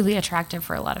that's really attractive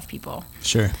for a lot of people.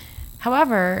 Sure.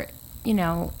 However,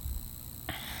 here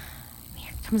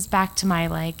it comes back to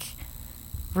my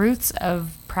roots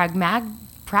of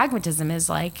pragmatism is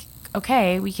like,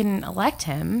 okay, we can elect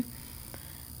him,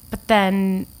 but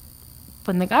then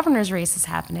when the governor's race is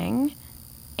happening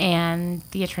and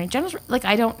the attorney general's, like,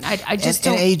 I just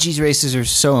don't. And AG's races are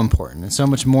so important, and so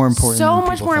much more important. So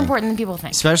much more important than people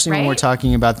think. Especially when right? we're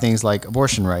talking about things like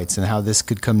abortion rights and how this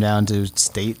could come down to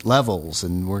state levels,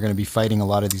 and we're going to be fighting a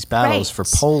lot of these battles Right.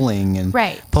 for polling and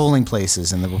Right. polling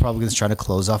places, and the Republicans trying to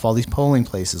close off all these polling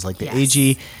places. Like the Yes.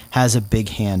 AG has a big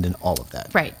hand in all of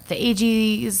that. Right. The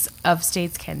AGs of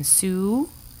states can sue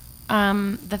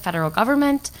the federal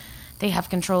government. They have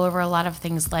control over a lot of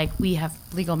things, like we have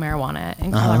legal marijuana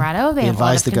in Colorado. They have a lot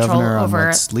advise of the control governor on over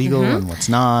what's legal and what's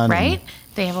not. and- right.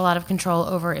 They have a lot of control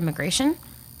over immigration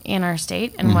in our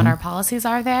state and Mm-hmm. what our policies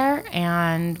are there.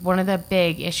 And one of the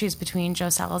big issues between Joe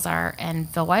Salazar and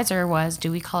Phil Weiser was,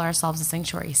 do we call ourselves a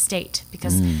sanctuary state?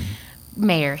 Because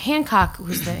Mayor Hancock,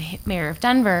 who's the mayor of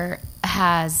Denver,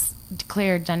 has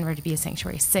declared Denver to be a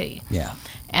sanctuary city. Yeah.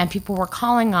 And people were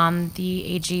calling on the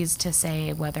AGs to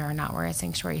say whether or not we're a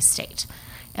sanctuary state.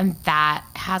 And that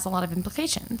has a lot of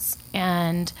implications.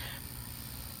 And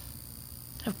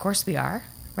of course we are,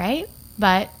 right?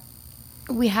 But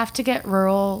we have to get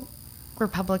rural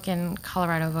Republican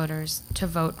Colorado voters to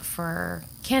vote for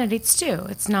candidates too.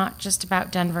 It's not just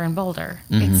about Denver and Boulder.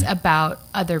 It's about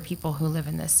other people who live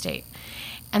in this state.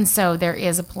 And so there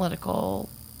is a political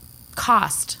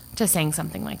cost to saying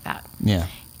something like that. Yeah.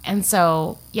 And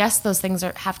so, yes, those things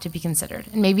have to be considered.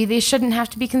 And maybe they shouldn't have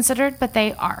to be considered, but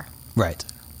they are. Right.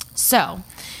 So,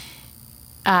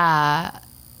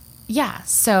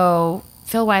 so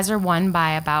Phil Weiser won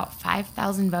by about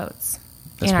 5,000 votes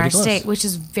That's in our pretty close. state, which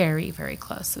is very, very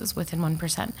close. It was within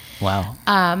 1%. Wow.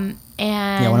 And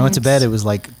Yeah, when I went to bed, it was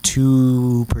like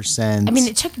 2%. I mean,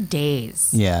 it took days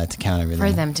yeah, to count everything.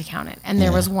 for them to count it. And there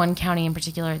Yeah. was one county in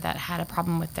particular that had a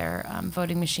problem with their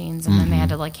voting machines, and then they had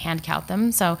to like hand count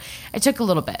them. So it took a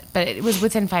little bit, but it was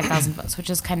within 5,000 votes, which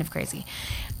is kind of crazy.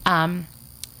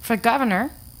 For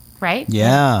governor, right?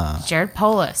 Yeah. Jared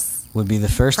Polis. Would be the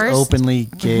first openly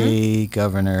gay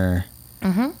governor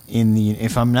in the,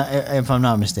 if I'm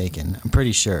not mistaken. I'm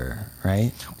pretty sure,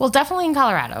 right? Well, definitely in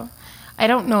Colorado. I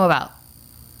don't know about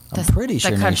I'm pretty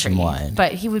sure country, nationwide.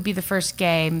 but he would be the first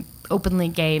openly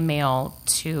gay male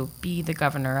to be the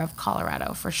governor of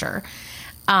Colorado for sure.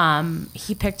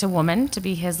 He picked a woman to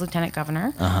be his lieutenant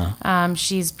governor.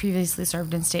 She's previously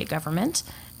served in state government.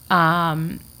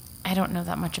 I don't know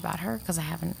that much about her because I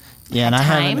haven't. Yeah, and I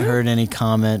had haven't time. heard any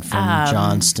comment from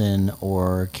Johnston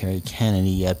or Kerry Kennedy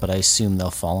yet, but I assume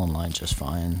they'll fall in line just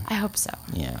fine. I hope so.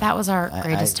 Yeah. That was our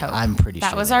greatest hope. I'm pretty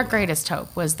that sure was they our will. greatest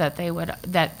hope, was that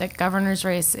the governor's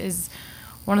race is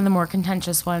one of the more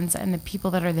contentious ones, and the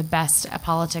people that are the best at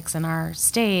politics in our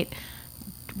state,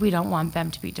 we don't want them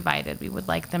to be divided. We would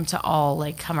like them to all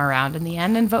like come around in the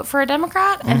end and vote for a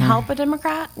Democrat and help a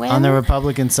Democrat win. On the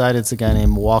Republican side, it's a guy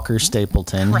named Walker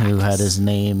Stapleton who Correct. had his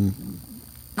name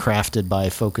crafted by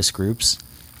focus groups,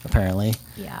 apparently.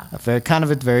 Yeah. Kind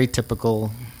of a very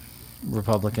typical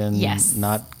Republican. Yes.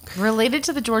 Not. Related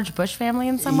to the George Bush family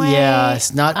in some way. Yeah,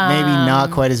 it's maybe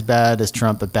not quite as bad as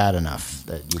Trump, but bad enough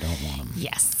that you don't want him.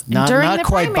 Yes. Not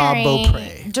quite Bob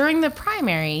Beaupre. During the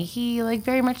primary, he like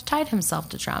very much tied himself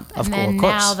to Trump. And then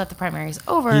course. now that the primary is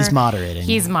over, He's moderating.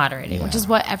 He's moderating, which Yeah. is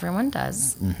what everyone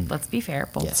does. Let's be fair.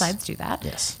 Both Yes. sides do that.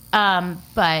 Yes.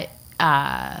 But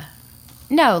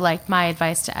no, like my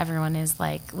advice to everyone is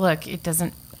like, look, it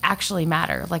doesn't actually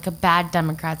matter. Like a bad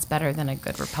Democrat's better than a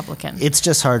good Republican. It's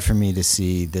just hard for me to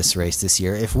see this race this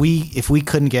year. If we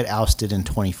couldn't get ousted in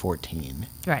 2014,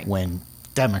 Right. when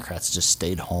Democrats just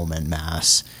stayed home en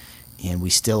masse, and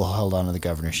we still held on to the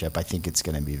governorship, I think it's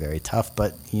going to be very tough.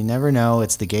 But you never know.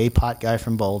 It's the gay pot guy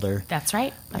from Boulder. That's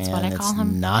right. That's and what I call it's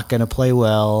him. not going to play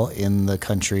well in the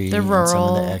country. The in some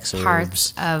rural of the exurbs.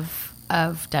 parts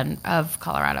of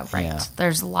Colorado, right? Yeah.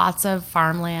 There's lots of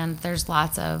farmland. There's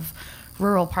lots of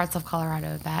rural parts of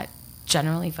Colorado that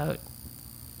generally vote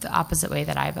the opposite way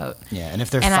that I vote. Yeah, and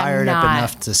if they're And I'm fired up not-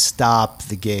 enough to stop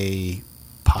the gay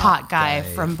pot guy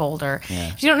from Boulder. Yeah.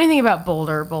 If you don't know anything about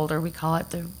Boulder, we call it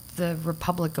the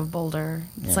Republic of Boulder.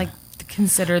 It's Yeah. like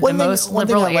considered One the thing- most one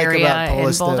thing liberal I like area about in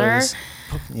Polis, though, Boulder. is-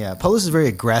 yeah, Polis is very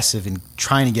aggressive in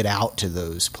trying to get out to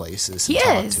those places. And He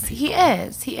talk is. to people.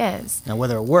 He is. Now,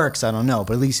 whether it works, I don't know,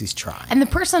 but at least he's trying. And the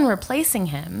person replacing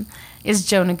him is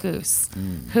Joe Neguse,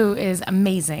 who is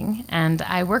amazing. And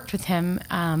I worked with him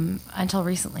until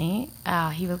recently.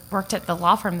 He worked at the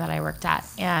law firm that I worked at.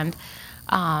 And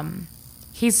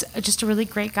he's just a really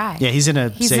great guy. Yeah, he's in a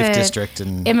He's safe a district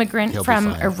and immigrant he'll be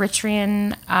from fine.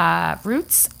 Eritrean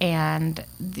roots. And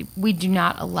we do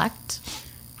not elect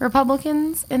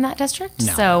Republicans in that district.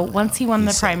 No, so once he won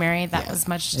the He's- primary, that yeah. was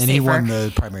much And safer. he won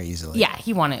the primary easily. Yeah,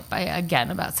 he won it by,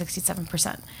 again, about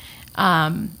 67%.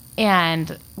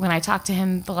 And when I talked to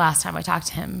him, the last time I talked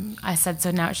to him, I said,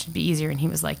 so now it should be easier. And he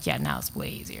was like, yeah, now it's way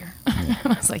easier. I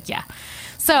was like, yeah.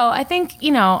 So I think,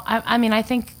 I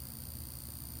think,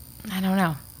 I don't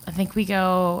know. I think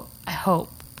I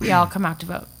hope we all come out to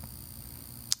vote.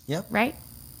 Yep. Right?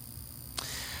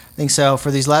 I think so. For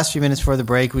these last few minutes before the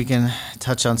break, we can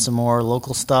touch on some more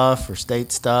local stuff or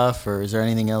state stuff, or is there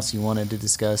anything else you wanted to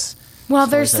discuss? Well,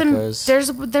 there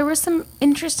were some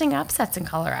interesting upsets in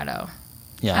Colorado.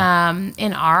 Yeah.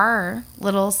 In our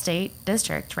little state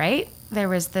district, right? There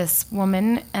was this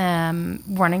woman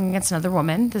running against another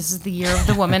woman. This is the year of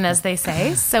the woman, as they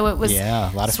say. So it was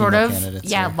a lot of female candidates.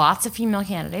 Yeah, there. lots of female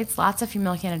candidates. Lots of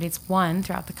female candidates won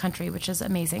throughout the country, which is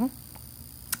amazing.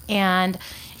 And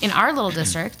in our little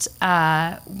district,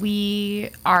 our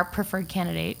preferred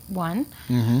candidate won,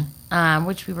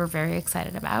 which we were very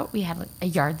excited about. We had a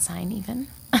yard sign even.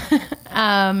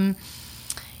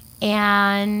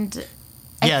 And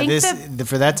I think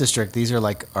for that district, these are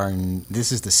like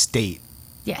this is the state.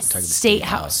 Yes, state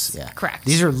house. Yeah, correct.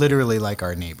 These are literally like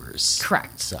our neighbors.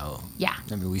 Correct. So yeah,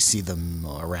 I mean, we see them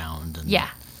around. And yeah,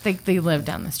 they live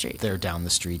down the street. They're down the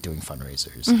street doing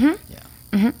fundraisers. Mm-hmm. Yeah.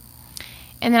 Mm-hmm.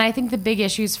 And then I think the big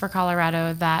issues for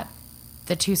Colorado that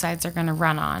the two sides are going to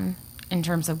run on in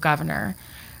terms of governor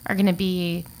are going to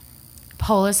be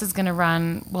Polis is going to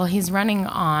run. Well, he's running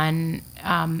on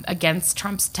against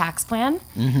Trump's tax plan.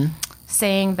 Mm-hmm.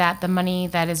 Saying that the money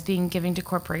that is being given to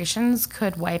corporations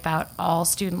could wipe out all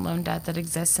student loan debt that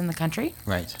exists in the country.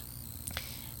 Right.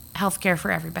 Healthcare for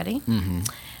everybody.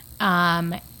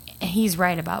 Mm-hmm. He's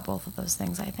right about both of those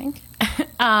things, I think.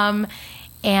 And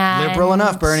liberal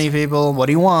enough, Bernie people. What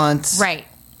do you want? Right.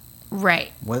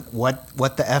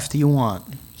 What the F do you want?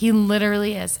 He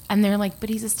literally is. And they're like, but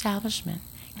he's establishment.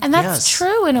 And that's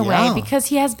true in a way because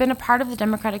he has been a part of the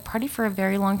Democratic Party for a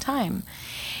very long time.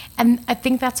 And I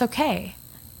think that's okay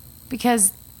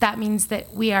because that means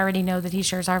that we already know that he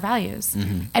shares our values.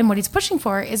 Mm-hmm. And what he's pushing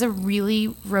for is a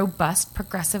really robust,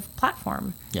 progressive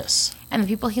platform. Yes. And the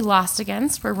people he lost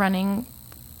against were running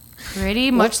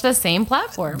pretty much the same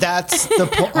platform. That's the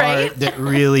part right? that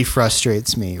really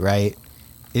frustrates me, right?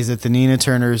 Is that the Nina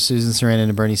Turner, Susan Sarandon,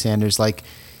 and Bernie Sanders, like,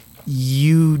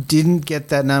 you didn't get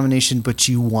that nomination, but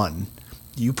you won.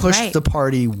 You pushed the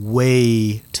party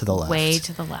way to the left. Way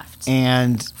to the left.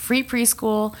 And free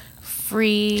preschool,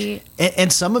 free...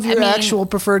 And some of your actual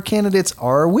preferred candidates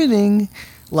are winning.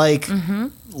 Like,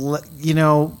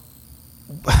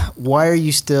 why are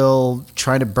you still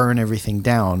trying to burn everything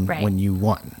down when you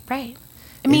won? Right.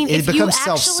 I mean, if you actually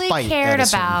self-spite cared at a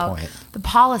certain about point. the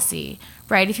policy,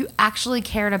 right? If you actually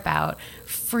cared about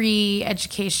free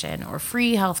education or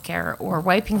free healthcare or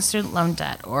wiping student loan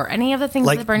debt or any of the things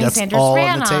that Bernie Sanders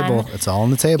ran on. It's all on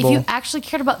the table. If you actually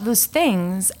cared about those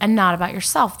things and not about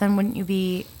yourself, then wouldn't you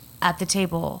be at the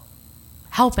table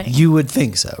helping? You would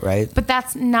think so, right? But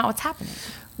that's not what's happening.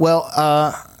 Well,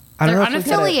 they're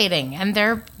unaffiliating and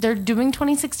they're doing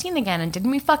 2016 again. And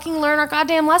didn't we fucking learn our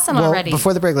goddamn lesson already?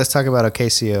 Before the break, let's talk about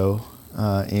Ocasio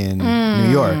in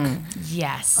New York.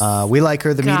 Yes. We like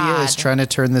her. The media is trying to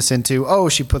turn this into,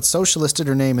 she put socialist in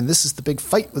her name, and this is the big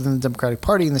fight within the Democratic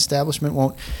Party, and the establishment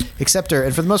won't accept her.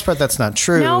 And for the most part, that's not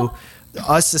true. No.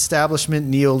 Us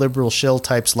establishment neoliberal shill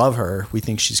types love her. We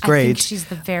think she's great. I think she's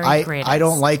the very greatest. I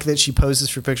don't like that she poses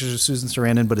for pictures of Susan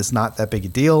Sarandon, but it's not that big a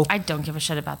deal. I don't give a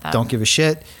shit about that. Don't give a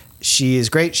shit. She is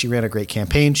great. She ran a great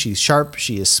campaign. She's sharp.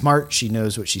 She is smart. She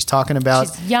knows what she's talking about.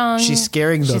 She's young. She's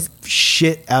scaring the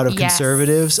shit out of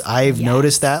conservatives. I've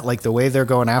noticed that, like the way they're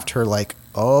going after her, like,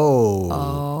 they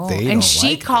don't and she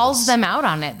like calls this. them out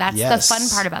on it. That's the fun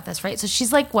part about this, right? So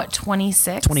she's like, what,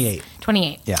 26?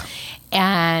 28. Yeah.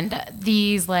 And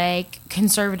these like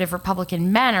conservative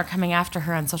Republican men are coming after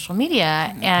her on social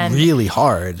media and really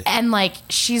hard. And like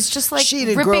she's just like she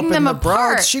didn't grow up in the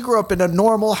Bronx. She grew up in a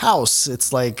normal house.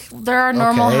 It's like there are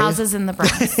normal houses in the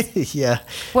Bronx. Yeah.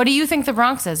 What do you think the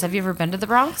Bronx is? Have you ever been to the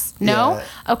Bronx? No?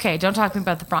 Yeah. Okay, don't talk to me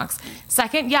about the Bronx.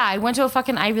 Second, I went to a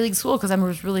fucking Ivy League school because I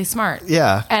was really smart.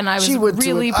 Yeah. And I was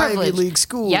really privileged. Ivy League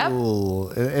school.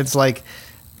 Yep. It's like,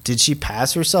 did she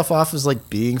pass herself off as like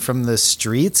being from the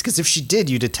streets? Because if she did,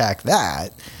 you'd attack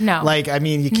that. No. Like, I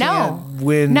mean, you can't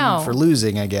win for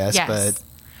losing, I guess. Yes.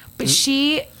 But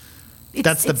she...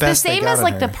 That's the best. It's the same as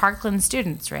like the Parkland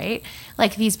students, right?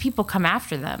 Like these people come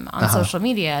after them on social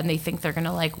media, and they think they're going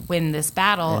to like win this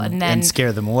battle, and then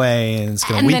scare them away, and it's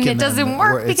going to weaken them. And then it doesn't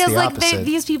work because like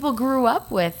these people grew up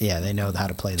with they know how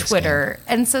to play this Twitter, game.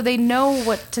 and so they know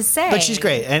what to say. But she's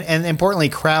great, and importantly,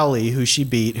 Crowley, who she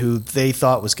beat, who they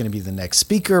thought was going to be the next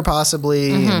speaker,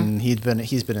 possibly, and he's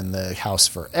been in the House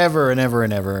forever and ever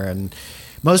and ever, and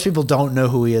most people don't know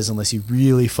who he is unless you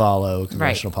really follow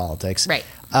congressional politics. Right.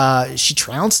 She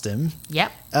trounced him.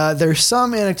 Yep. There's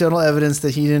some anecdotal evidence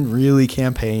that he didn't really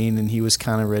campaign and he was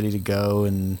kind of ready to go.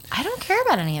 And I don't care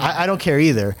about any of that. I don't care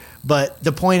either. But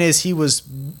the point is, he was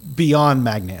beyond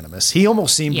magnanimous. He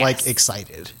almost seemed like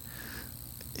excited.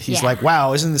 He's like,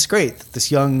 wow, isn't this great?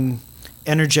 This young,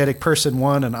 energetic person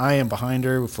won, and I am behind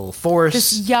her with full force.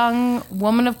 This young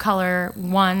woman of color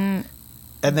won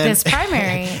this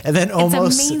primary. And then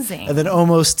almost, it's amazing. And then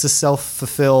almost to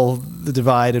self-fulfill the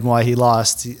divide and why he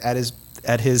lost,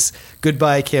 at his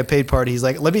goodbye campaign party, he's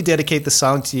like, let me dedicate the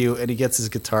song to you. And he gets his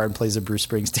guitar and plays a Bruce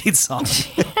Springsteen song.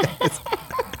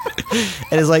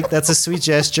 And it's like, that's a sweet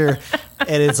gesture.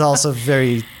 And it's also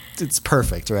it's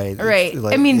perfect, right? Right.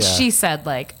 Like, I mean, she said,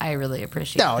 like, I really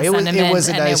appreciate the sentiment. It was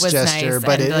a nice gesture,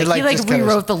 but and, he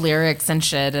rewrote the lyrics and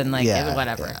shit, and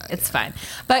whatever. Yeah, it's fine.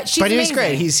 But she's he amazing. was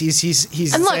great.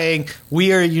 He's saying,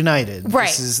 we are united. Right.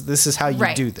 This is how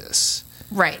you do this.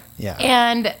 Right. Yeah.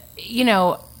 And,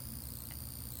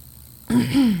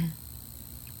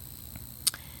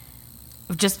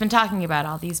 we've just been talking about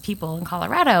all these people in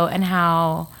Colorado and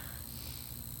how,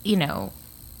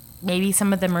 maybe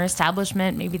some of them are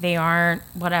establishment, maybe they aren't,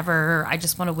 whatever. I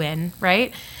just want to win,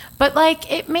 right? But,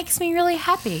 it makes me really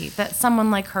happy that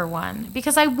someone like her won,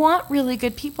 because I want really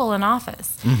good people in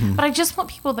office. Mm-hmm. But I just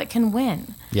want people that can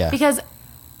win. Yeah. Because,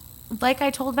 like I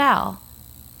told Val,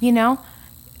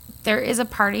 there is a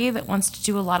party that wants to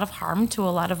do a lot of harm to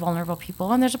a lot of vulnerable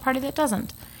people, and there's a party that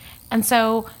doesn't. And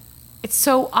so it's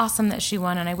so awesome that she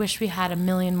won, and I wish we had a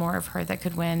million more of her that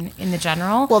could win in the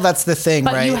general. Well, that's the thing,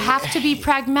 but right? You have to be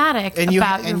pragmatic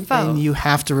about your vote. And you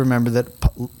have to remember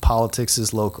that politics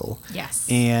is local. Yes.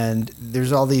 And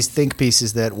there's all these think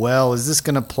pieces that, well, is this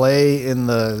going to play in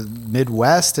the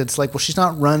Midwest? It's like, well, she's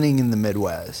not running in the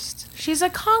Midwest. She's a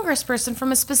congressperson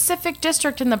from a specific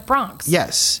district in the Bronx.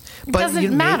 Yes. It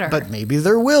doesn't matter. But maybe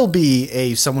there will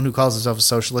be someone who calls himself a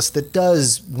socialist that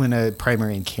does win a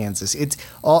primary in Kansas. It's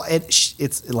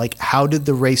like, how did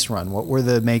the race run? What were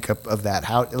the makeup of that?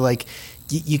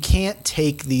 You can't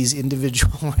take these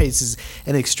individual races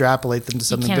and extrapolate them to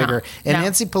something bigger. And No.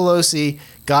 Nancy Pelosi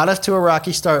got us to a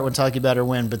rocky start when talking about her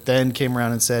win, but then came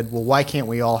around and said, well, why can't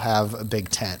we all have a big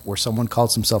tent where someone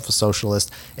calls himself a socialist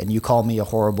and you call me a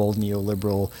horrible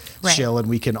neoliberal shill, and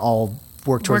we can all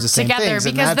work towards the same things? Because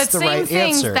and that's the the same right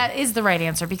things, answer. that is the right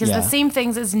answer. Because the same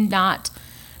things is not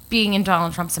being in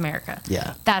Donald Trump's America.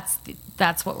 Yeah.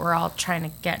 That's what we're all trying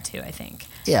to get to, I think.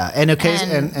 Yeah, and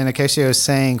Ocasio is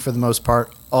saying, for the most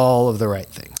part, all of the right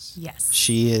things. Yes.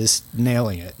 She is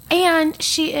nailing it. And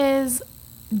she is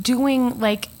doing,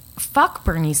 fuck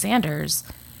Bernie Sanders.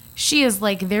 She is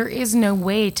like, there is no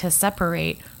way to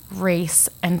separate race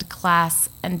and class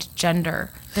and gender.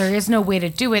 There is no way to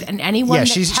do it. And anyone that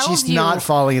tells she's you not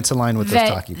falling into line with those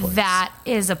talking points. That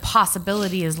is a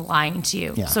possibility is lying to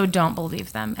you. Yeah. So don't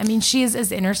believe them. I mean, she is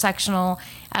as intersectional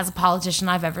as a politician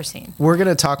I've ever seen. We're going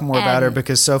to talk more about her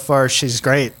because so far she's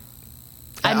great.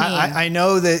 I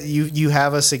know that you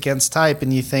have us against type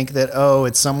and you think that,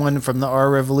 it's someone from the Our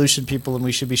Revolution people and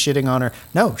we should be shitting on her.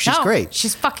 No, she's great.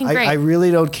 She's fucking great. I really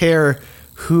don't care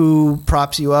who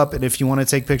props you up, and if you want to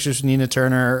take pictures with Nina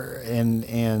Turner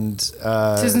and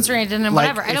Susan Sarandon and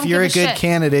whatever, I don't give a shit. If you're a good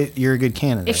candidate, you're a good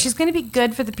candidate. If she's going to be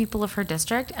good for the people of her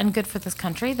district and good for this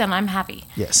country, then I'm happy.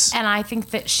 Yes. And I think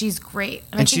that she's great.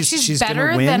 And I think she's gonna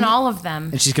better win, than all of them.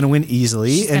 And she's going to win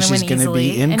easily. She's going to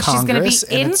be in Congress. She's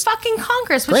going to be in fucking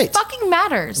Congress, which great. fucking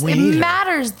matters. It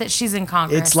matters that she's in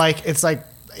Congress. It's like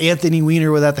Anthony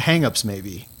Weiner without the hangups,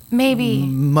 maybe. Maybe.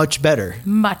 Much better.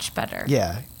 Much better.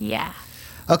 Yeah. Yeah.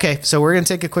 Okay, so we're going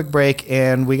to take a quick break,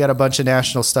 and we got a bunch of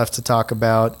national stuff to talk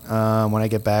about when I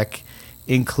get back,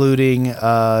 including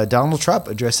Donald Trump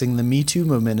addressing the Me Too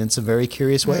movement in some very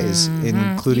curious ways,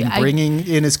 including bringing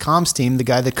in his comms team the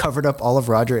guy that covered up all of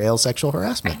Roger Ailes' sexual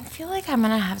harassment. I feel like I'm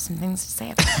going to have some things to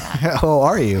say about that. Oh,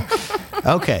 are you?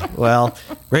 Okay, well,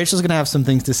 Rachel's going to have some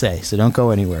things to say, so don't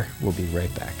go anywhere. We'll be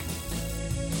right back.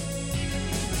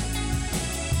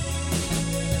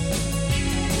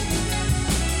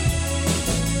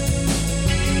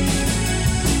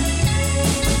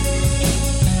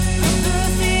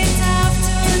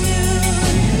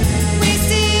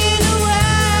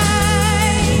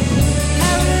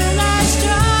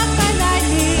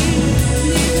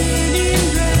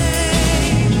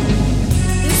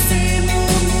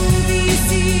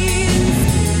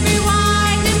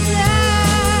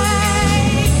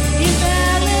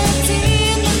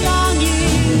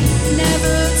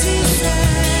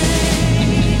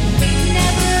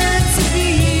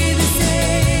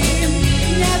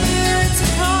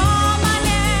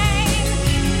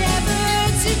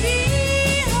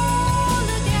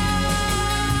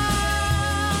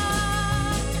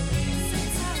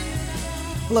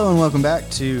 Hello and welcome back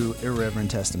to Irreverent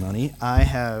Testimony. I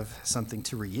have something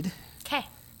to read, Okay,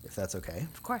 if that's okay.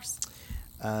 of course.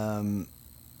 If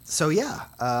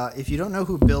you don't know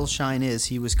who Bill Shine is,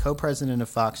 he was co-president of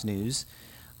Fox News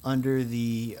under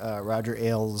the Roger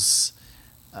Ailes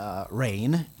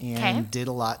reign and did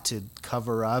a lot to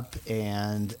cover up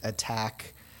and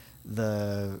attack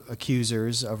the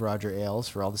accusers of Roger Ailes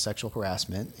for all the sexual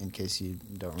harassment, in case you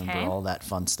don't remember all that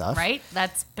fun stuff. Right?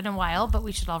 That's been a while, but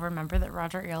we should all remember that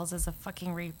Roger Ailes is a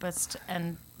fucking rapist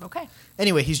and okay.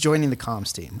 Anyway, he's joining the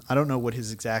comms team. I don't know what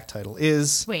his exact title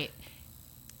is. Wait.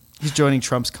 He's joining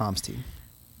Trump's comms team.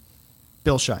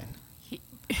 Bill Shine.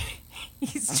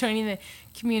 He's joining the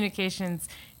communications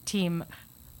team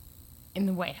in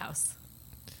the White House.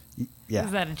 Yeah.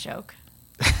 Is that a joke?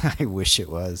 I wish it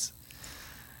was.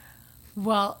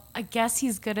 Well, I guess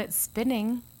he's good at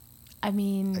spinning. I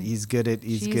mean, he's good at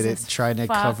trying to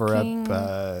cover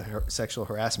up sexual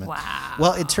harassment. Wow.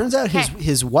 Well, it turns out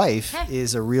his wife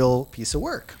is a real piece of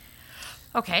work.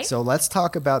 Okay. So let's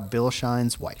talk about Bill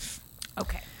Shine's wife.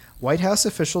 Okay. White House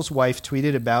official's wife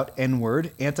tweeted about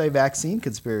N-word anti-vaccine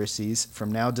conspiracies from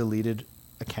now deleted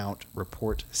account,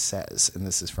 report says, and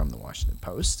this is from the Washington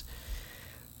Post.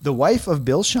 The wife of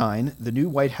Bill Shine, the new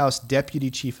White House deputy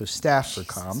chief of staff for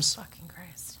comms, fucking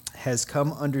Christ, has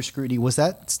come under scrutiny. Was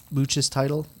that Mooch's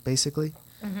title, basically?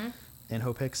 Mm-hmm. And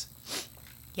Hope Hicks?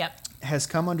 Yep. Has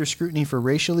come under scrutiny for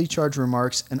racially charged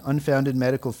remarks and unfounded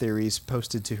medical theories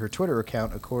posted to her Twitter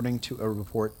account, according to a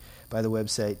report by the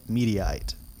website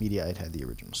Mediaite. Mediaite had the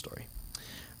original story.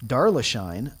 Darla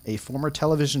Shine, a former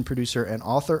television producer and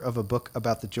author of a book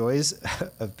about the joys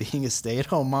of being a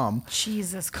stay-at-home mom,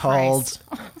 Jesus Christ.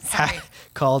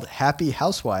 called Happy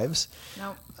Housewives.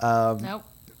 Nope. Nope.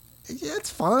 Yeah,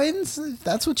 it's fine.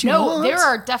 That's what you want. No, there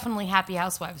are definitely happy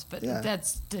housewives, but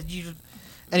you.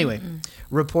 Anyway,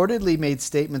 reportedly made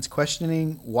statements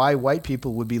questioning why white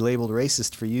people would be labeled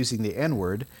racist for using the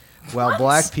N-word, while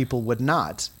black people would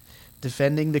not,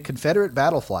 defending the Confederate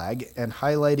battle flag and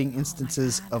highlighting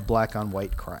instances of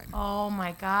black-on-white crime. Oh,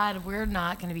 my God. We're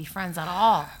not going to be friends at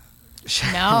all.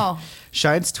 No.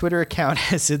 Shine's Twitter account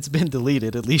has since been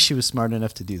deleted. At least she was smart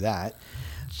enough to do that.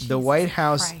 Jesus the White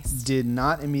House Christ. did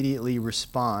not immediately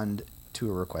respond to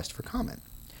a request for comment.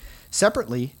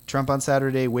 Separately, Trump on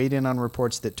Saturday weighed in on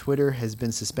reports that Twitter has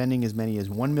been suspending as many as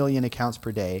 1 million accounts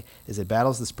per day as it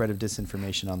battles the spread of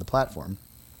disinformation on the platform.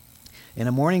 In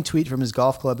a morning tweet from his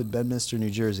golf club in Bedminster, New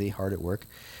Jersey, hard at work,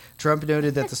 Trump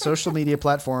noted that the social media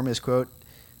platform is, quote,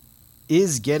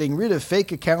 is getting rid of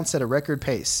fake accounts at a record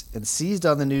pace, and seized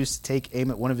on the news to take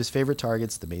aim at one of his favorite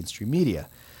targets, the mainstream media.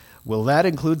 Will that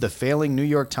include the failing New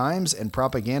York Times and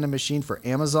propaganda machine for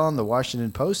Amazon, the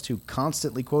Washington Post, who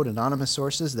constantly quote anonymous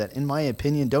sources that, in my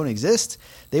opinion, don't exist?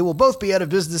 They will both be out of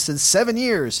business in 7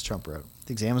 years, Trump wrote.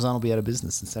 Thinks Amazon will be out of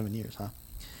business in 7 years, huh?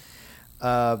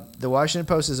 The Washington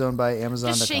Post is owned by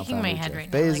Amazon.com just shaking my head Jeff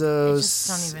right now. Bezos. I just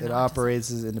don't even know it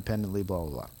operates as independently, blah, blah,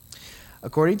 blah.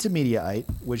 According to Mediaite,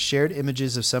 which shared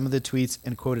images of some of the tweets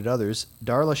and quoted others,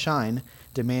 Darla Shine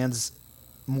demands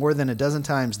more than a dozen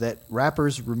times that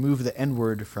rappers remove the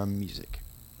N-word from music.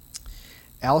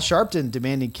 Al Sharpton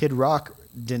demanding Kid Rock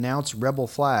denounce rebel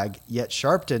flag, yet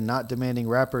Sharpton not demanding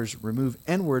rappers remove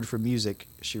N-word from music,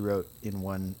 she wrote in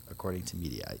one, according to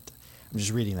Mediaite. I'm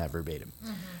just reading that verbatim.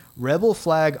 Mm-hmm. Rebel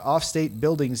flag off-state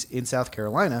buildings in South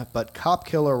Carolina, but cop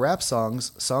killer rap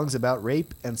songs, songs about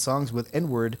rape, and songs with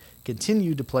N-word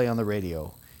continue to play on the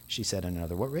radio, she said in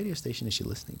another. What radio station is she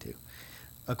listening to?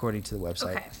 According to the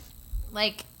website. Okay.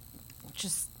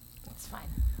 It's fine.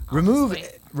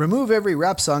 Remove every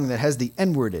rap song that has the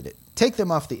N-word in it. Take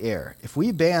them off the air. If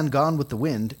we ban Gone with the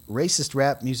Wind, racist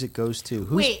rap music goes too.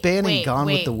 Who's banning Gone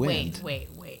with the Wind? Wait.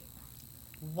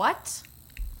 What?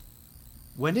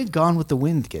 When did Gone with the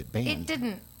Wind get banned? It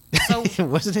didn't. So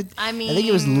wasn't it? I mean, I think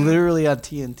it was literally on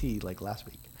TNT like last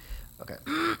week. Okay.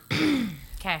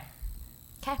 Okay.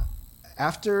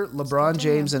 After LeBron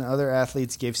James and other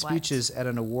athletes gave speeches at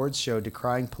an awards show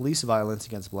decrying police violence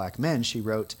against black men, she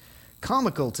wrote,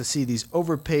 "Comical to see these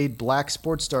overpaid black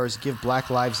sports stars give Black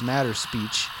Lives Matter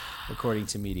speech," according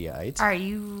to Mediaite. Are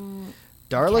you...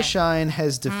 Darla Shine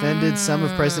has defended some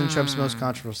of President Trump's most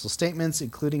controversial statements,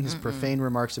 including his profane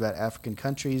remarks about African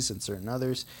countries and certain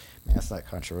others. Man, that's not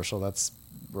controversial. That's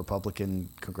Republican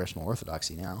congressional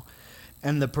orthodoxy now.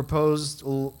 And the proposed,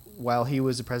 while he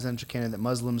was a presidential candidate, that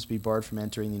Muslims be barred from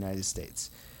entering the United States.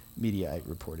 Mediaite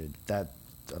reported that.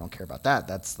 I don't care about that.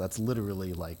 That's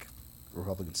literally like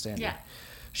Republican standard. Yeah.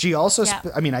 She also,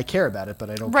 I care about it, but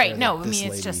I don't. Right? Care No, that I mean this it's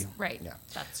lady, just right. Yeah.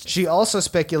 That's just... She also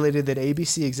speculated that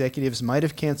ABC executives might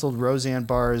have canceled Roseanne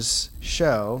Barr's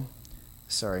show.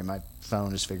 Sorry, my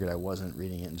phone just figured I wasn't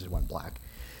reading it and just went black.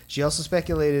 She also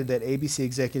speculated that ABC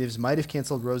executives might have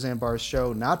canceled Roseanne Barr's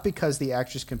show not because the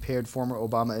actress compared former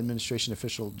Obama administration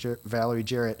official Valerie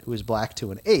Jarrett, who is black,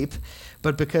 to an ape,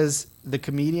 but because the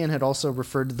comedian had also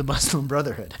referred to the Muslim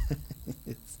Brotherhood.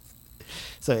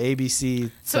 So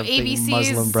ABC, So ABC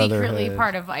Muslim is Brotherhood. secretly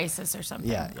part of ISIS or something.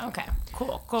 Yeah. Okay.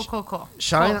 Cool.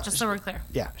 Shine- Cool, just so we're clear.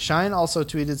 Yeah, Shine also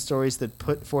tweeted stories that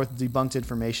put forth debunked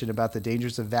information about the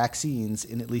dangers of vaccines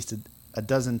in at least a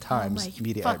dozen times, Oh my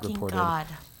Mediaite fucking reported. God.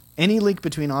 Any link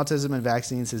between autism and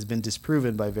vaccines has been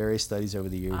disproven by various studies over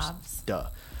the years. Obs. Duh.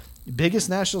 Biggest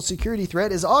national security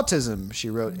threat is autism, she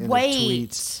wrote in a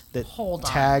tweet that Hold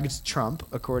on. tagged Trump,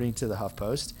 according to the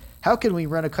HuffPost. How can we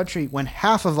run a country when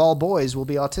half of all boys will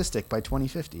be autistic by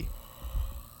 2050?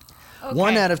 Okay.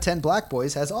 1 out of 10 black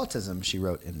boys has autism, she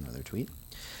wrote in another tweet.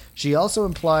 She also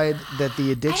implied that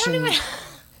the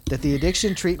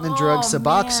addiction treatment drug Oh,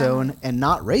 Suboxone and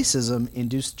not racism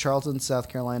induced Charleston, South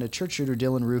Carolina church shooter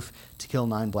Dylan Roof to kill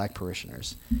 9 black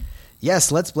parishioners.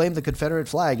 Yes, let's blame the Confederate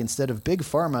flag instead of Big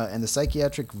Pharma and the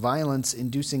psychiatric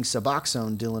violence-inducing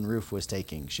Suboxone Dylan Roof was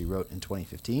taking, she wrote in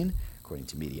 2015, according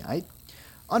to Mediaite.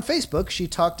 On Facebook, she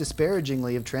talked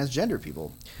disparagingly of transgender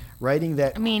people, writing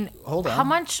that... I mean, hold on. how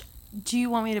much do you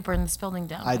want me to burn this building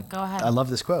down? Go ahead. I love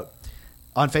this quote.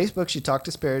 On Facebook, she talked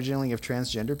disparagingly of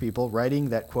transgender people,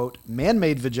 writing that, quote,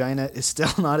 man-made vagina is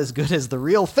still not as good as the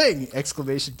real thing,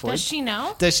 exclamation point. Does she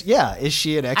know? Yeah, is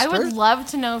she an expert? I would love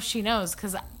to know if she knows,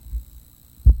 because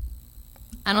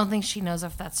I don't think she knows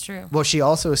if that's true. Well, she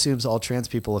also assumes all trans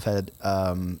people have had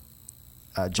Bottom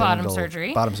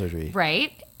surgery. Bottom surgery.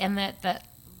 Right. And that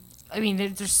I mean,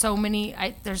 there's so many,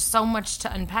 there's so much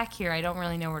to unpack here. I don't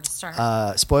really know where to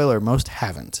start. Spoiler, most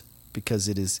haven't, because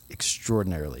it is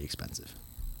extraordinarily expensive.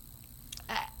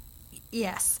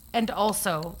 Yes. And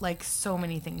also, like, so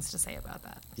many things to say about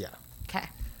that. Yeah. Okay.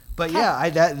 But Okay.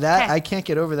 yeah, I can't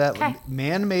get over that. Okay.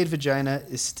 Man-made vagina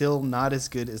is still not as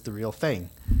good as the real thing.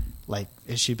 Like,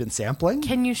 has she been sampling?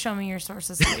 Can you show me your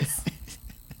sources, please?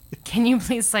 Can you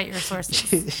please cite your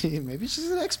sources? Maybe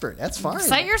she's an expert. That's fine.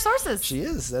 Cite your sources. She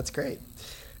is. That's great.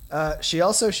 She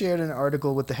also shared an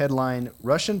article with the headline,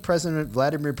 Russian President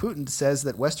Vladimir Putin says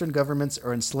that Western governments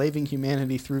are enslaving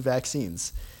humanity through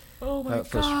vaccines. Oh, my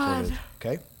First God. reported.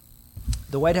 Okay.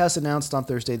 The White House announced on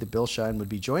Thursday that Bill Shine would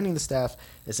be joining the staff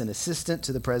as an assistant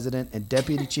to the president and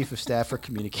deputy chief of staff for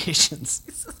communications.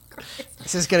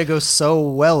 This is going to go so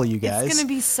well, you guys. It's going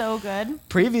to be so good.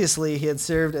 Previously, he had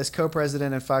served as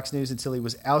co-president at Fox News until he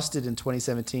was ousted in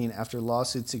 2017 after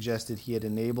lawsuits suggested he had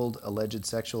enabled alleged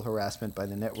sexual harassment by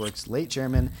the network's late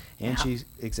chairman and chief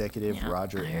executive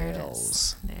Roger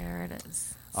Ailes. There it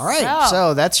is. All right,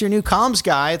 so that's your new comms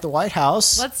guy at the White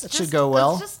House. That should go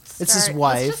well. It's his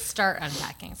wife. Let's just start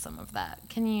unpacking some of that.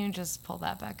 Can you just pull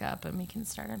that back up and we can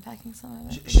start unpacking some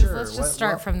of it? Because Sure. Let's just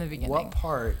start from the beginning. What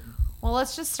part? Well,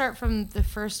 let's just start from the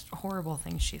first horrible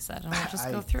thing she said, and we'll just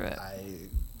go through it.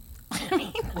 I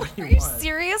mean, are you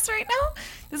serious right now?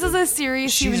 This is a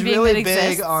serious human She's being really that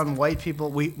exists. big on white people.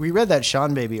 We read that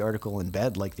Sean Baby article in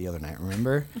bed like the other night,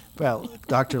 remember? Well,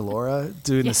 Dr. Laura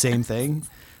doing the same thing.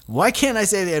 Why can't I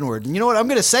say the N-word? And you know what? I'm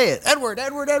going to say it. Edward,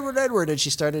 Edward, Edward, Edward. And she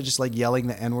started just like yelling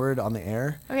the N-word on the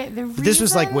air. Okay, But this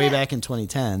was like way back in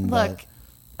 2010. Look,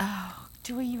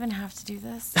 do we even have to do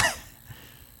this?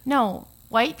 No,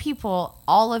 white people,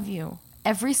 all of you,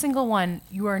 every single one,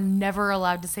 you are never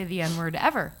allowed to say the N-word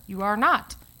ever. You are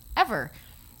not. Ever.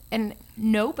 And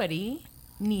nobody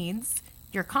needs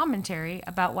your commentary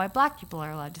about why black people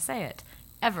are allowed to say it.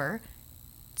 Ever.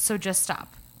 So just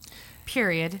stop.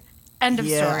 Period. End of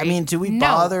story. I mean, do we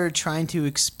bother trying to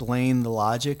explain the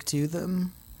logic to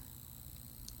them?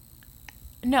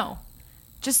 No.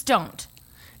 Just don't.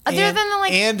 Other than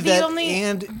like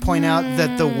and point out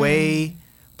that the way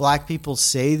black people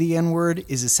say the N-word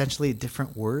is essentially a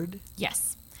different word.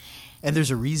 Yes. And there's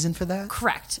a reason for that?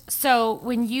 Correct. So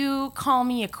when you call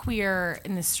me a queer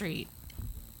in the street,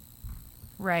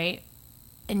 right,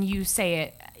 and you say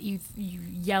it, you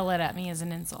yell it at me as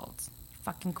an insult.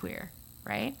 Fucking queer,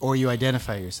 right? Or you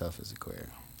identify yourself as a queer.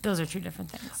 Those are two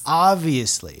different things.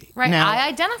 Obviously. Right. Now, I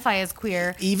identify as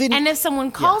queer. And if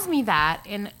someone calls me that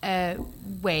in a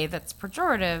way that's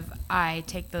pejorative, I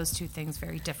take those two things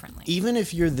very differently. Even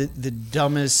if you're the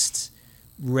dumbest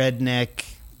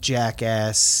redneck,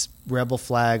 jackass, rebel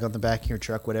flag on the back of your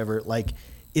truck, whatever, like,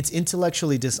 it's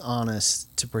intellectually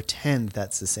dishonest to pretend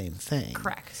that's the same thing.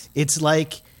 Correct. It's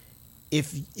like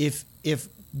if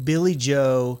Billy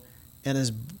Joe and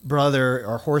his brother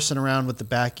are horsing around with the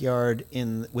backyard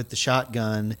with the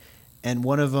shotgun, and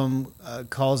one of them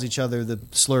calls each other the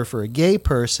slur for a gay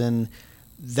person,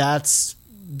 that's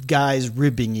guys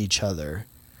ribbing each other.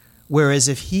 Whereas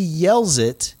if he yells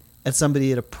it at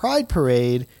somebody at a pride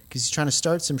parade because he's trying to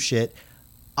start some shit,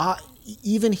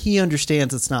 even he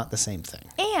understands it's not the same thing.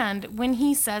 And when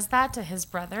he says that to his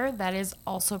brother, that is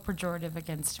also pejorative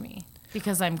against me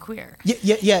because I'm queer.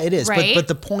 Yeah, it is. Right? But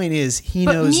the point is, he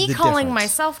But knows me the calling difference.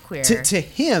 myself queer. To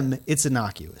him, it's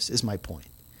innocuous, is my point.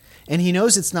 And he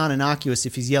knows it's not innocuous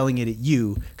if he's yelling it at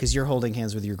you because you're holding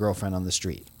hands with your girlfriend on the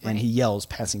street. And he yells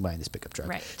passing by in his pickup truck.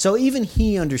 Right. So even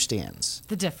he understands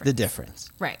the difference. the difference.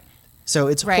 Right. So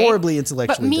it's Right? horribly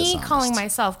intellectually But me dishonest. calling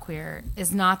myself queer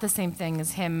is not the same thing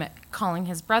as him calling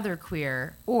his brother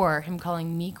queer or him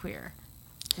calling me queer.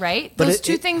 Right? But Those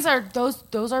two things are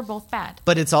those are both bad.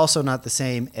 But it's also not the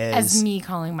same As me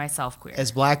calling myself queer.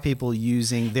 as black people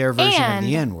using their version of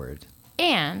the N-word.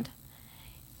 And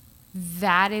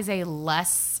that is a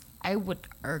less, I would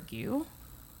argue,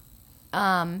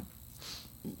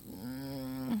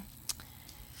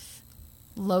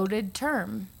 loaded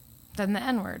term than the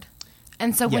N-word.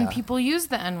 And so when Yeah. people use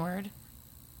the N-word,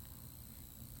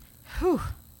 whew,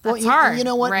 Well, that's hard, you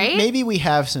know what? right? Maybe we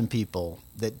have some people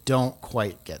that don't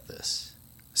quite get this.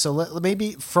 So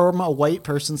maybe from a white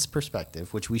person's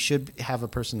perspective, which we should have a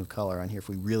person of color on here if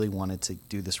we really wanted to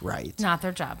do this right. Not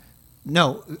their job.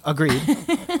 No, agreed.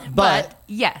 But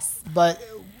yes. But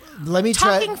let me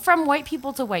try. Talking from white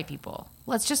people to white people.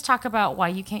 Let's just talk about why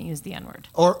you can't use the N-word.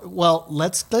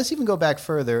 Let's even go back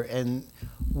further and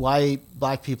why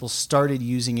black people started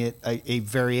using it, a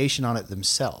variation on it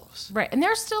themselves. Right. And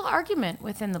there's still argument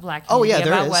within the black Oh, community yeah,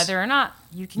 there about is. whether or not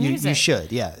you can use it. You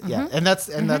should, yeah. And that's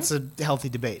a healthy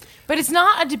debate. But it's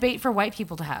not a debate for white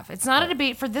people to have. It's not a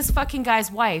debate for this fucking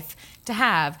guy's wife to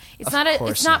have. It's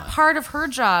not part of her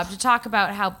job to talk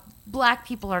about how black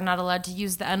people are not allowed to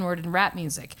use the N-word in rap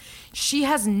music. She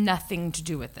has nothing to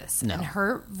do with this. No. And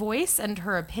her voice and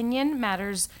her opinion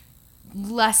matters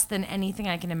less than anything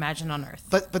I can imagine on earth.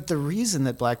 But the reason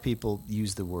that black people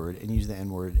use the word and use the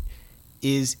N-word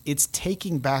is it's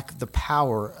taking back the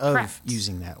power of Correct.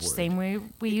 using that word. Same way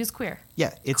we use queer.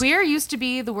 Yeah, Queer used to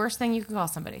be the worst thing you could call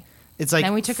somebody. It's like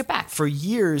then we took it back. For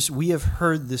years, we have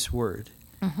heard this word,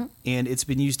 and it's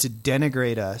been used to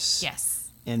denigrate us. Yes.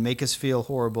 And make us feel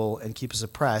horrible and keep us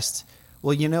oppressed.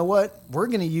 Well, you know what? We're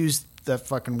going to use that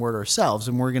fucking word ourselves,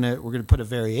 and we're gonna put a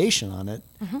variation on it,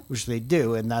 which they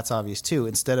do, and that's obvious too.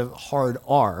 Instead of hard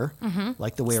R,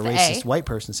 like the way It's a the racist A. white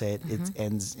person say it, it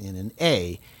ends in an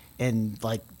A, and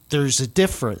like there's a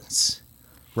difference,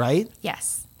 right?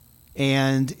 Yes.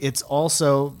 And it's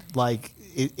also like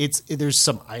there's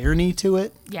some irony to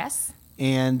it, Yes.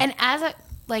 and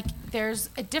there's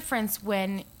a difference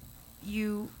when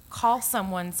you call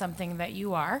someone something that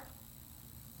you are,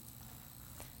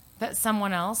 that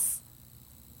someone else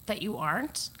that you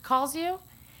aren't calls you.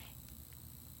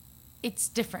 It's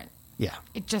different. yeah.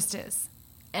 It just is.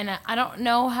 And I don't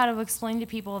know how to explain to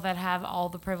people that have all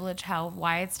the privilege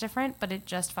why it's different, but it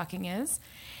just fucking is.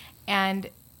 And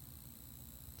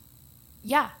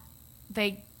yeah,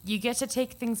 you get to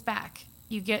take things back.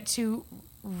 You get to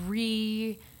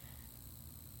reclaim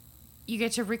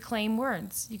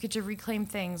words. You get to reclaim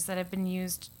things that have been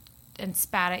used and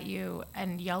spat at you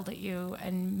and yelled at you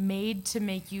and made to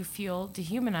make you feel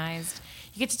dehumanized.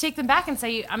 You get to take them back and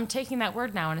say, I'm taking that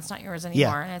word now and it's not yours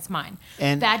anymore and it's mine.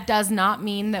 And that does not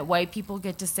mean that white people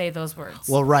get to say those words.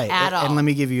 Well, right. At all. And let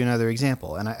me give you another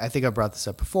example. And I think I brought this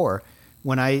up before.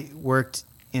 When I worked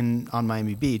on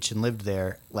Miami Beach and lived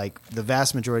there, like the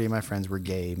vast majority of my friends were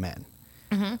gay men.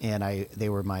 And they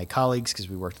were my colleagues because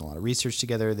we worked on a lot of research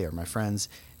together. They were my friends,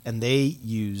 and they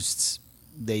used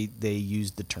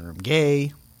the term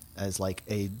 "gay" as like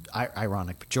a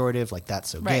ironic pejorative, like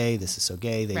that's so gay, this is so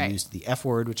gay. They used the F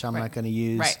word, which I'm not going to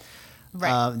use.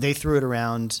 Right. They threw it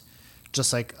around,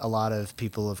 just like a lot of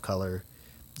people of color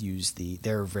use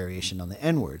their variation on the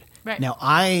N word. Right. Now,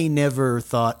 I never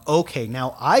thought, okay,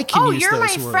 now I can use those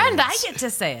words. Oh, you're my friend. I get to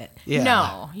say it. Yeah.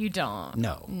 No, you don't.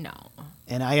 No. No.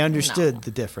 And I understood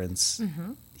the difference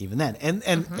even then.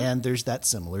 And there's that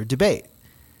similar debate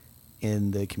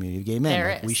in the community of gay men.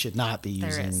 There Like, is. we should not be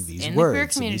using these in words the queer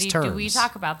and community, these terms. do we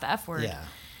talk about the F word? Yeah.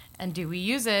 And do we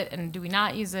use it and do we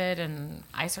not use it? And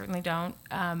I certainly don't.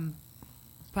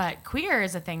 But queer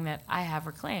is a thing that I have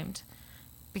reclaimed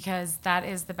because that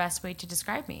is the best way to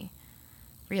describe me,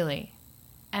 really.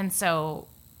 And so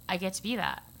I get to be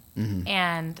that.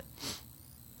 And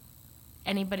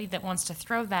anybody that wants to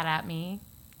throw that at me,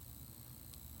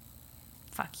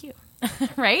 fuck you.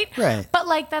 Right? Right.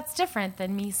 But that's different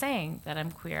than me saying that I'm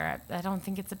queer. I don't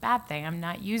think it's a bad thing. I'm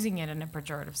not using it in a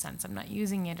pejorative sense. I'm not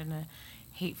using it in a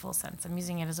hateful sense. I'm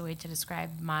using it as a way to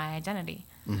describe my identity.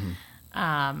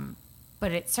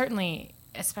 But it certainly,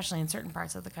 especially in certain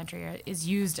parts of the country, is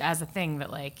used as a thing that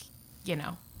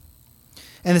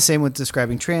And the same with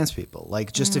describing trans people.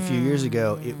 Like just a few years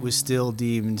ago, it was still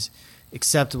deemed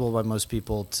acceptable by most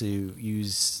people to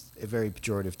use a very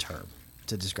pejorative term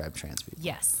to describe trans people.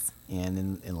 Yes. And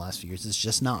in the last few years, it's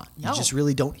just not. No. You just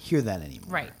really don't hear that anymore.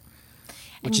 Right.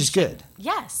 Which is good.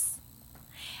 Yes.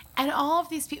 And all of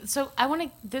these people. So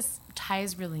this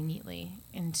ties really neatly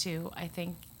into, I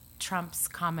think, Trump's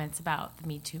comments about the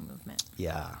Me Too movement.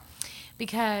 Yeah.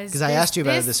 Because I asked you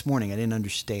about it this morning. I didn't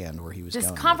understand where he was going.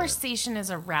 This conversation is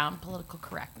around political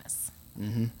correctness.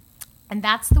 Mm-hmm. And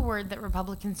that's the word that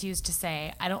Republicans use to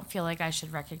say, I don't feel like I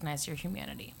should recognize your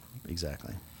humanity.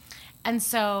 Exactly. And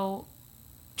so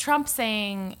Trump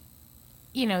saying,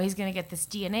 you know, he's going to get this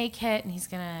DNA kit and he's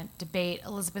going to debate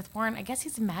Elizabeth Warren. I guess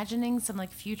he's imagining some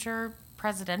like future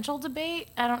presidential debate.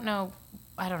 I don't know.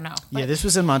 Yeah, this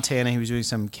was in Montana. He was doing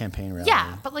some campaign rally.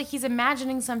 Yeah, but like he's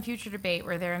imagining some future debate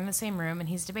where they're in the same room and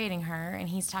he's debating her and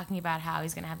he's talking about how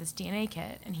he's going to have this DNA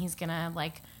kit and he's going to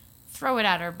like throw it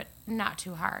at her, but not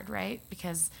too hard, right?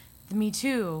 Because the Me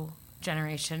Too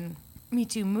generation, Me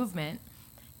Too movement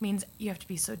means you have to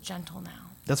be so gentle now.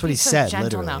 That's what he said,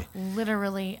 literally.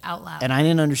 Literally out loud. And I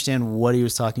didn't understand what he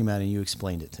was talking about, and you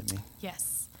explained it to me.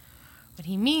 Yes. What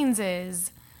he means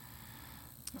is,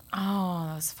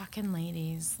 oh, those fucking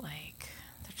ladies, like,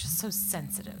 they're just so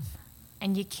sensitive.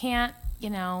 And you can't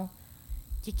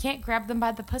grab them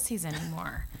by the pussies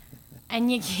anymore.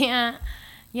 And you can't,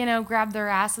 grab their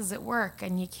asses at work.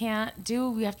 And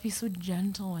we have to be so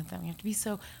gentle with them. We have to be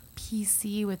so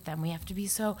PC with them. We have to be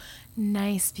so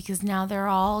nice because now they're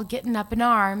all getting up in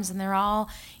arms and they're all,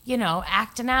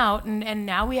 acting out. And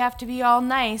now we have to be all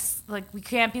nice. Like, we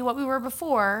can't be what we were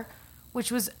before,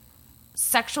 which was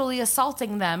sexually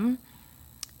assaulting them.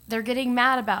 They're getting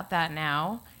mad about that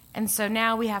now. And so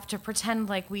now we have to pretend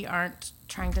like we aren't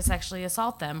trying to sexually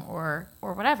assault them or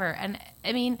whatever. And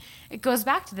I mean, it goes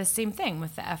back to the same thing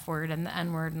with the F word and the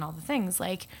N word and all the things.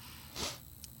 Like,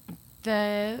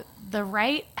 the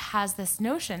right has this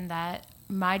notion that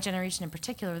my generation in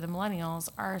particular, the millennials,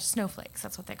 are snowflakes.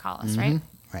 That's what they call us, right?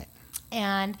 Right.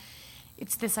 And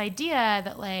it's this idea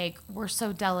that, like, we're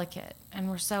so delicate and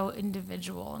we're so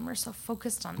individual and we're so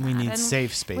focused on that. We need and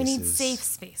safe spaces. We need safe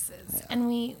spaces. Yeah. And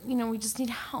we just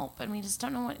need help and we just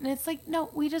don't know what. And it's like,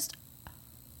 no, we just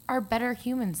are better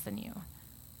humans than you,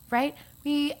 right?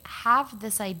 We have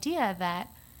this idea that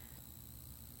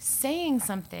saying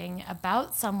something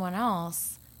about someone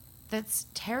else that's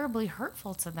terribly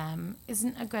hurtful to them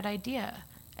isn't a good idea.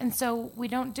 And so we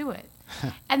don't do it.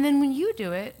 And then when you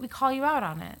do it, we call you out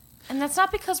on it. And that's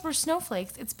not because we're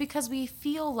snowflakes. It's because we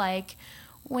feel like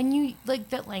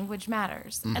that language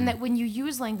matters. Mm-hmm. And that when you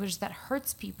use language that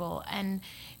hurts people and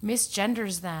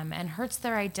misgenders them and hurts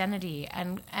their identity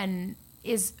and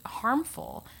is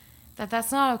harmful,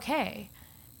 that's not okay.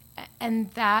 And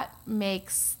that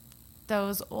makes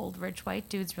those old rich white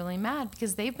dudes really mad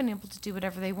because they've been able to do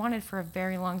whatever they wanted for a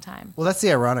very long time. Well, that's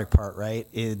the ironic part, right?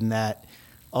 In that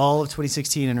all of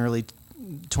 2016 and early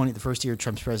the first year of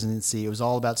Trump's presidency, it was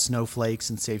all about snowflakes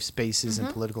and safe spaces and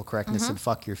political correctness and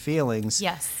fuck your feelings.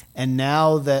 Yes. And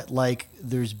now that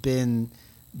there's been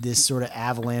this sort of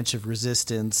avalanche of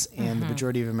resistance and the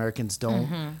majority of Americans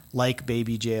don't like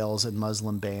baby jails and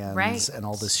Muslim bans and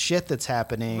all this shit that's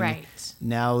happening. Right.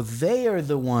 Now they are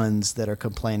the ones that are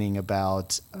complaining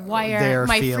about their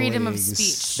my feelings, freedom of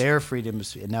speech. Their freedom of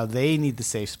speech. Now they need the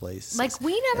safe spaces. Like,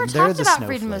 we never And they're talked the about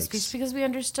freedom of snowflakes. speech because we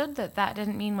understood that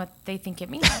didn't mean what they think it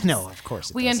means. No, of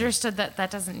course it we doesn't. understood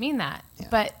that doesn't mean that. Yeah.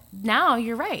 But now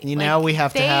you're right. Now we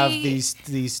have to have these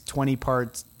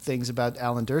 20-part things about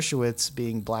Alan Dershowitz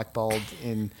being blackballed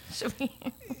in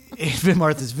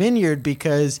Martha's Vineyard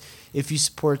because if you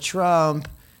support Trump,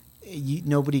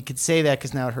 nobody could say that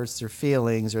because now it hurts their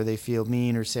feelings or they feel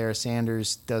mean or Sarah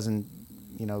Sanders can't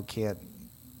go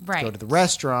to the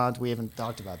restaurant. We haven't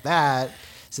talked about that.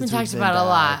 We talked about a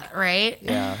lot, right?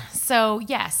 Yeah. So,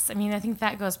 yes, I mean, I think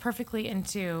that goes perfectly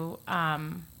into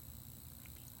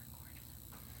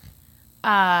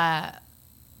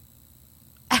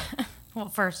well,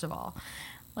 first of all,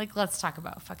 let's talk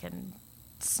about fucking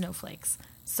snowflakes.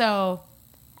 So,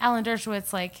 Alan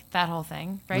Dershowitz, that whole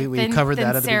thing, right? We covered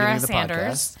that at the beginning of the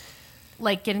Sanders,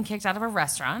 podcast. Getting kicked out of a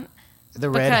restaurant. The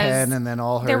red hen and then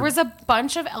all her... There was a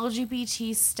bunch of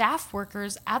LGBT staff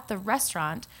workers at the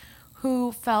restaurant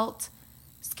who felt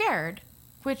scared,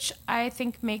 which I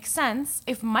think makes sense.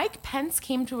 If Mike Pence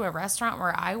came to a restaurant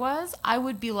where I was, I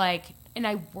would be and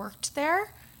I worked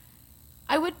there,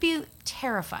 I would be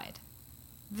terrified.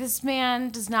 This man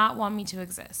does not want me to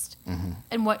exist. Mm-hmm.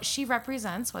 And what she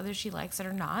represents, whether she likes it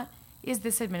or not, is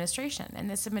this administration. And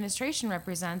this administration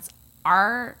represents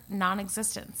our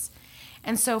non-existence.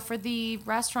 And so for the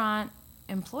restaurant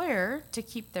employer, to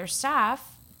keep their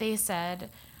staff, they said,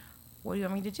 what do you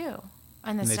want me to do?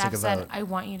 And the staff said, vote. I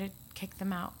want you to kick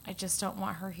them out. I just don't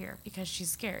want her here because she's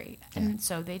scary. Yeah. And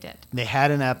so they did. They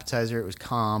had an appetizer. It was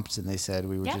comped, and they said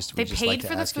we would just they just paid like for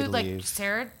to the ask you food. to Like leave.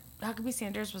 Sarah Huckabee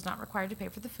Sanders was not required to pay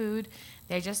for the food.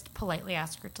 They just politely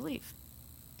asked her to leave.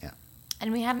 Yeah.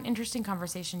 And we had an interesting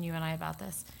conversation, you and I, about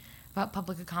this, about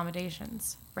public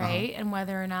accommodations, right? And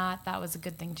whether or not that was a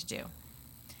good thing to do.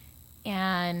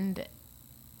 And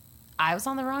I was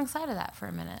on the wrong side of that for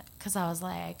a minute because I was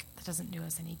like, that doesn't do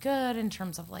us any good in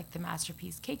terms of like the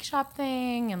Masterpiece Cake Shop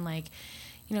thing and like,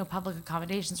 you know, public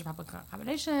accommodations are public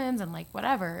accommodations and like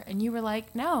whatever. And you were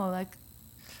like, no, like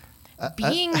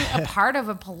being a part of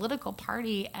a political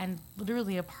party and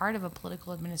literally a part of a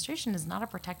political administration is not a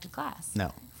protected class.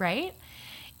 No. Right?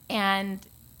 And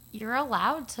you're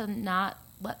allowed to not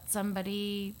let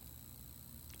somebody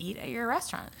eat at your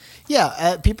restaurant.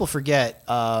 Yeah. People forget,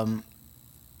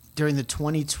 during the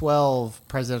 2012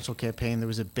 presidential campaign, there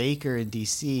was a baker in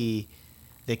D.C.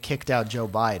 that kicked out Joe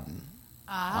Biden.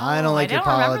 I don't like your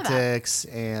politics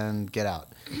and get out.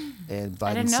 And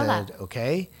Biden said,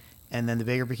 okay. And then the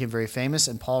baker became very famous,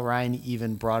 and Paul Ryan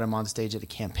even brought him on stage at a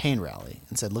campaign rally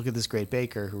and said, look at this great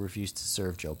baker who refused to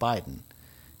serve Joe Biden.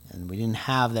 And we didn't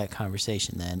have that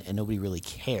conversation then, and nobody really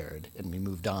cared. And we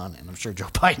moved on, and I'm sure Joe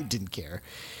Biden didn't care.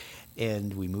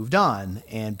 And we moved on,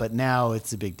 but now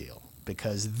it's a big deal.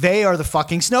 Because they are the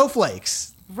fucking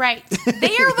snowflakes. Right.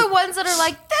 They are the ones that are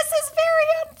like, this is very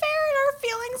unfair and our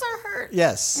feelings are hurt.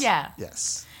 Yes. Yeah.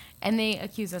 Yes. And they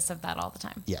accuse us of that all the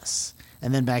time. Yes.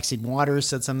 And then Maxine Waters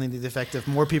said something to the effect of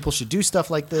more people should do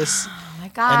stuff like this. Oh, my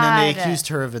God. And then they accused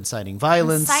her of inciting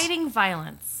violence. Inciting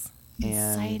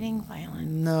violence.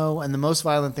 No. And the most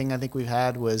violent thing I think we've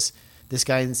had was this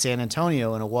guy in San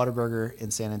Antonio, in a Whataburger in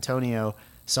San Antonio,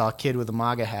 saw a kid with a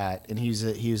MAGA hat. And he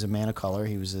was a man of color.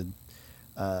 He was a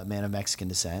man of Mexican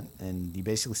descent, and he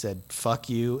basically said, fuck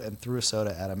you, and threw a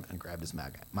soda at him and grabbed his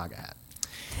MAGA hat.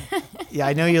 Yeah,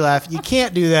 I know you laugh. You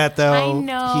can't do that, though. I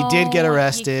know. He did get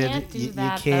arrested. You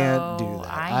can't do that.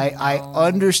 I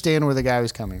understand where the guy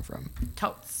was coming from.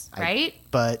 Totes, right?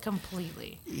 But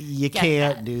completely. You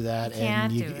can't do that,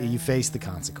 and you face the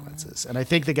consequences. And I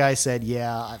think the guy said,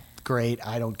 yeah, great,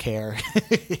 I don't care.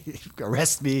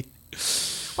 Arrest me.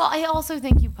 Well, I also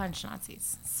think you punch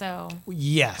Nazis. So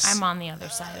yes, I'm on the other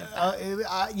side of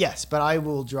that. Yes, but I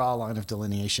will draw a line of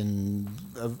delineation,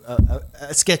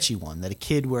 a sketchy one, that a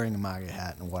kid wearing a MAGA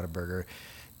hat and a Whataburger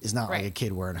is not like a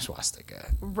kid wearing a swastika.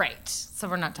 Right. So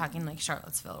we're not talking like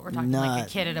Charlottesville. We're talking like a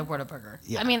kid at a Whataburger.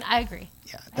 Yeah. I mean, I agree.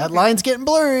 Yeah, that line's getting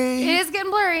blurry. It is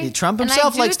getting blurry. Trump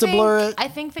himself likes to blur it. I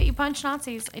think that you punch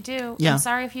Nazis. I do. Yeah. I'm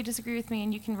sorry if you disagree with me,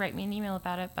 and you can write me an email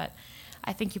about it, but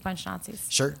I think you punch Nazis.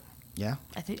 Sure. Yeah.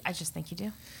 I just think you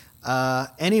do.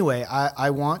 Anyway, I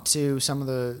want to some of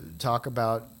the talk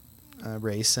about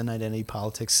race and identity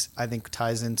politics. I think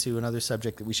ties into another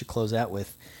subject that we should close out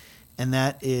with, and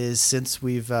that is since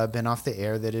we've been off the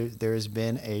air, that there has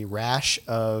been a rash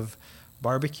of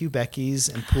barbecue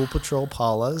Beckys and Pool Patrol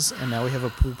Paulas, and now we have a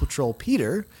Pool Patrol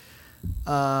Peter.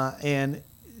 And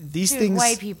these things,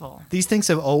 white people, these things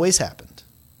have always happened.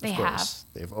 They have.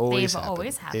 They've always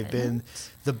happened. They've been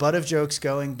the butt of jokes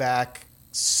going back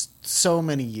so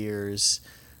many years.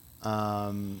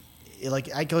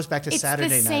 It goes back to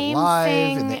Saturday Night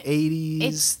Live in the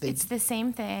 80s. It's the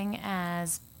same thing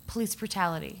as police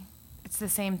brutality. It's the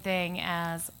same thing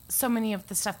as so many of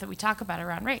the stuff that we talk about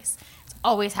around race. It's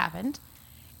always happened.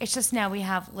 It's just now we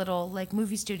have little like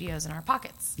movie studios in our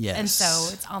pockets. Yes. And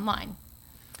so it's online.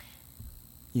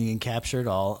 You can capture it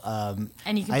all.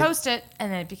 And you can post it,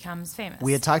 and then it becomes famous.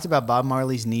 We had talked about Bob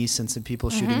Marley's niece and some people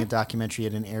shooting a documentary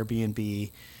at an Airbnb,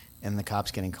 and the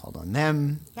cops getting called on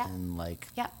them, and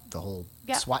the whole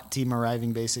SWAT team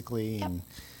arriving, basically, and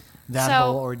that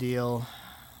whole ordeal.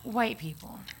 White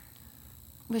people,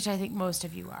 which I think most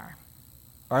of you are.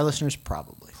 Our listeners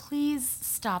probably. Please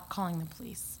stop calling the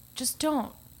police. Just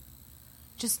don't.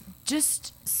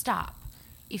 Just stop.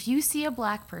 If you see a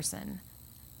black person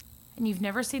and you've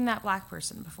never seen that black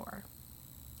person before,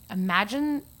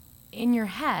 imagine in your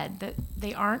head that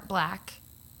they aren't black,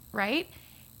 right?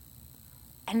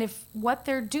 And if what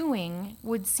they're doing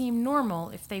would seem normal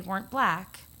if they weren't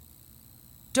black,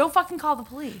 don't fucking call the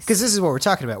police. Because this is what we're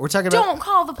talking about. Don't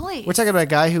call the police. We're talking about a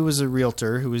guy who was a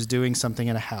realtor who was doing something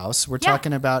in a house. We're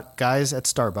talking about guys at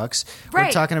Starbucks. Right.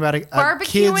 We're talking about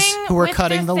kids who are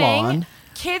cutting the lawn.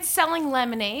 Kids selling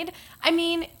lemonade. I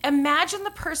mean, imagine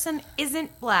the person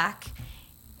isn't black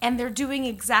and they're doing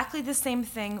exactly the same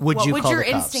thing. What would your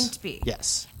instinct be?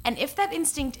 Yes. And if that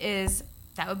instinct is,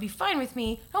 that would be fine with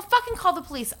me. Don't fucking call the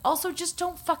police. Also, just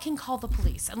don't fucking call the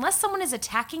police. Unless someone is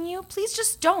attacking you, please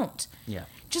just don't. Yeah.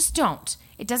 Just don't.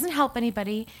 It doesn't help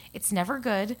anybody. It's never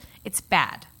good. It's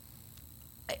bad.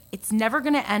 It's never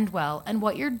going to end well. And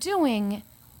what you're doing,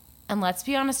 and let's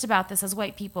be honest about this as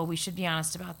white people, we should be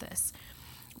honest about this.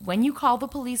 When you call the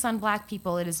police on black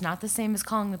people, it is not the same as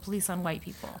calling the police on white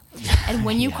people. And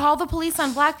when you call the police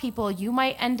on black people,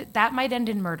 that might end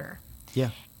in murder.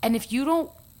 Yeah. And if you don't,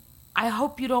 I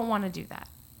hope you don't want to do that.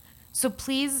 So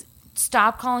please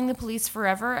stop calling the police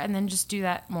forever and then just do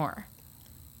that more.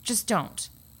 Just don't.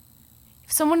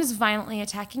 If someone is violently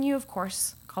attacking you, of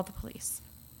course, call the police.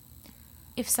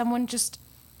 If someone just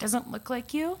doesn't look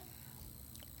like you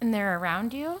and they're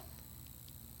around you,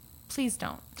 please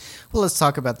don't. Well, let's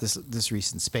talk about this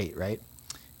recent spate, right?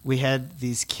 We had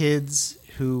these kids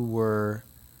who were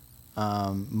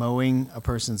mowing a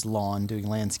person's lawn, doing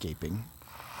landscaping.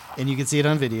 And you can see it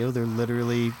on video. They're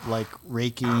literally like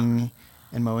raking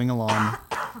and mowing a lawn.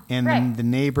 And then the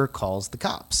neighbor calls the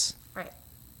cops. Right.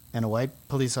 And a white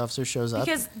police officer shows up.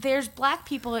 Because there's black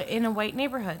people in a white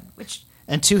neighborhood, which...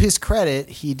 And to his credit,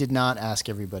 he did not ask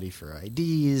everybody for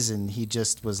IDs. And he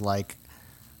just was like,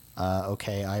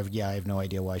 okay, I have no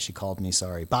idea why she called me.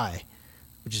 Sorry, bye.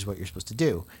 Which is what you're supposed to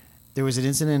do. There was an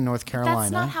incident in North Carolina.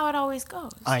 That's not how it always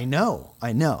goes. I know.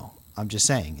 I'm just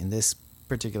saying, in this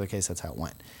particular case, that's how it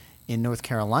went. In North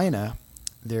Carolina,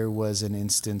 there was an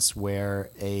instance where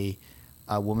a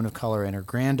woman of color and her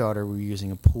granddaughter were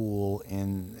using a pool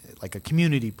in like a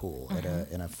community pool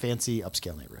in a fancy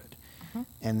upscale neighborhood. Mm-hmm.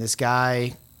 And this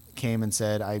guy came and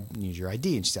said, I need your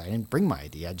ID. And she said, I didn't bring my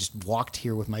ID. I just walked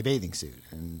here with my bathing suit.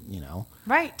 And,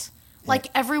 Right. Like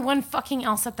everyone fucking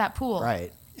else at that pool.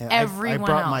 Right. Everyone I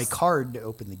brought else. my card to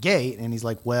open the gate, and he's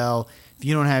like, well, if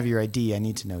you don't have your ID, I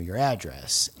need to know your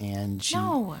address. And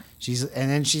she's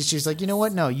like, you know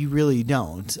what? No, you really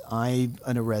don't. I'm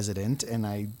a resident, and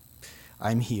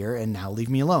I'm here, and now leave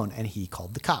me alone. And he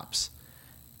called the cops.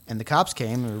 And the cops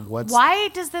came. Why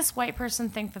does this white person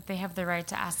think that they have the right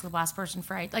to ask the last person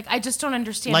for ID? Like, I just don't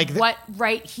understand what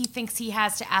right he thinks he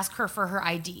has to ask her for her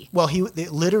ID. Well,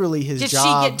 literally his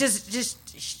job. Does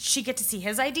she get to see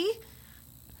his ID?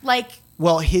 Like,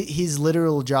 well, his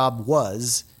literal job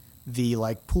was the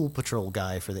pool patrol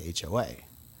guy for the HOA.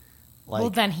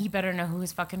 Well, then he better know who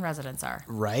his fucking residents are.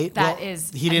 Right.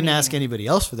 He didn't ask anybody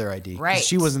else for their ID. Right.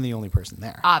 She wasn't the only person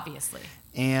there. Obviously.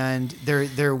 And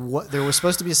there was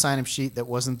supposed to be a sign-up sheet that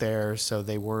wasn't there, so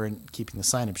they weren't keeping the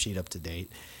sign-up sheet up to date.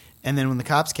 And then when the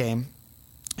cops came,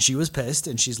 she was pissed,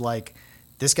 and she's like,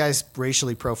 this guy's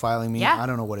racially profiling me. Yeah. I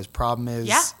don't know what his problem is.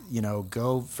 Yeah.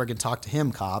 Go friggin' talk to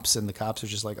him, cops. And the cops are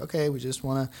just like, okay, we just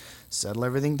want to settle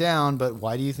everything down, but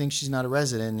why do you think she's not a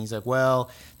resident? And he's like, well,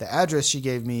 the address she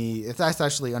gave me, that's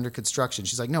actually under construction.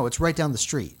 She's like, no, it's right down the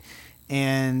street.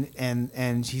 And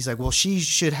he's like, well, she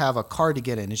should have a car to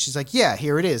get in. And she's like, yeah,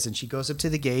 here it is. And she goes up to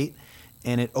the gate,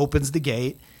 and it opens the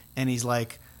gate, and he's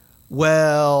like,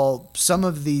 well, some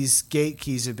of these gate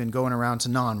keys have been going around to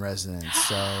non-residents,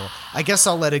 so I guess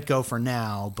I'll let it go for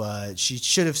now, but she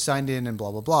should have signed in and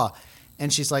blah, blah, blah.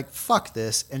 And she's like, fuck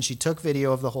this. And she took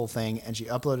video of the whole thing, and she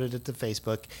uploaded it to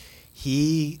Facebook.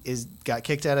 He got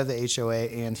kicked out of the HOA,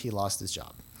 and he lost his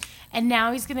job. And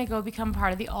now he's going to go become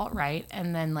part of the alt-right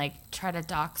and then, try to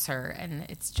dox her, and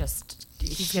it's just...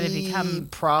 He's going to become...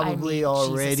 probably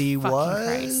already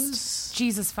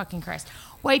Jesus fucking Christ.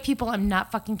 White people, I'm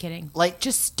not fucking kidding.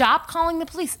 Just stop calling the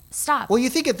police. Stop. Well, you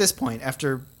think at this point,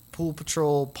 after Pool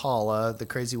Patrol Paula, the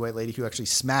crazy white lady who actually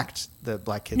smacked the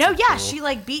black kid. She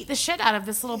beat the shit out of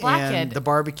this little black kid. The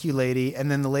barbecue lady, and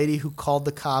then the lady who called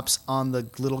the cops on the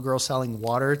little girl selling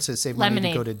water to save money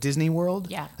to go to Disney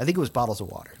World. Yeah. I think it was bottles of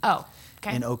water. Oh,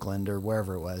 okay. In Oakland or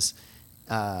wherever it was.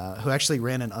 Who actually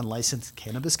ran an unlicensed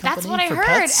cannabis company. That's what I heard,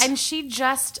 pets. and she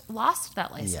just lost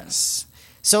that license. Yes.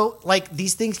 So,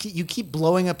 these things, you keep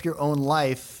blowing up your own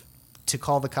life to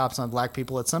call the cops on black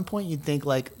people. At some point, you'd think,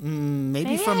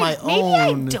 maybe for my own... Maybe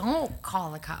I don't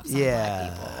call the cops on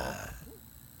black people.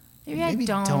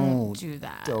 Maybe I don't do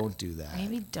that. Don't do that.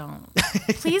 Maybe don't.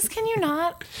 Please, can you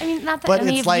not? I mean, not that but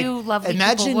any it's of you lovely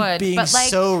imagine people would. Being but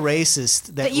so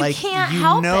racist that you can't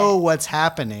help know it. What's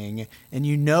happening, and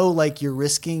you're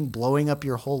risking blowing up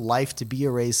your whole life to be a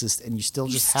racist, and you still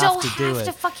just have to do it. You still have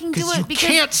to fucking do it because you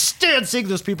can't stand seeing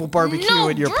those people barbecue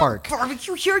in your park.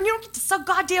 Barbecue here, and you don't get to sell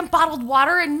goddamn bottled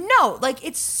water. And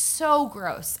it's so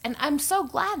gross. And I'm so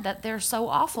glad that they're so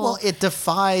awful. Well, it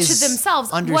defies to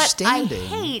themselves. understanding.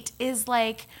 What I hate is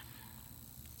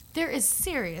there is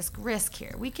serious risk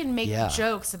here. We can make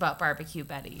jokes about Barbecue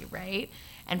Betty, right?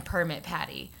 And Permit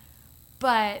Patty.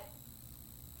 But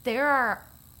there are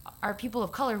are people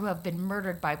of color who have been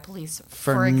murdered by police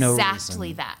For for no exactly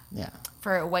reason. that. Yeah.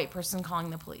 For a white person calling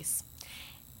the police.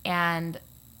 And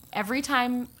every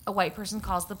time a white person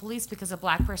calls the police because a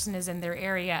black person is in their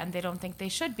area and they don't think they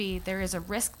should be, there is a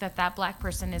risk that that black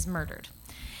person is murdered.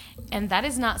 And that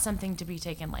is not something to be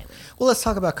taken lightly. Well, let's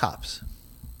talk about cops.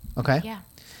 Okay? Yeah.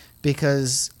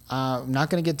 Because I'm not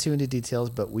going to get too into details,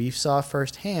 but we saw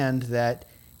firsthand that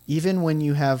even when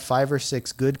you have 5 or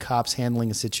 6 good cops handling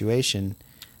a situation,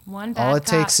 One bad all it cop.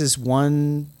 takes is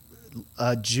one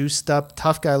juiced up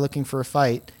tough guy looking for a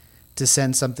fight to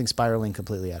send something spiraling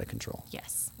completely out of control.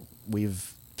 Yes.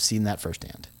 We've seen that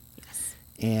firsthand. Yes.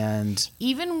 And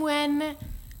Even when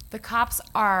the cops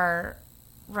are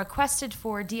requested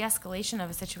for de-escalation of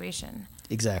a situation,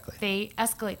 exactly. they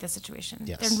escalate the situation.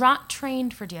 Yes. They're not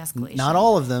trained for de-escalation. Not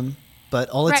all of them, but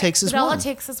all it Right, takes is but one. all it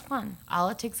takes is one. All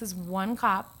it takes is one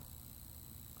cop,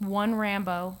 one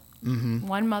Rambo,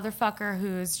 one motherfucker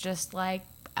who's just like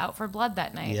out for blood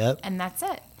that night. Yep. And that's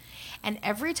it. And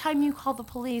every time you call the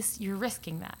police, you're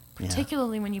risking that,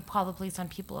 particularly when you call the police on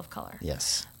people of color.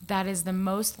 Yes. That is the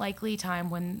most likely time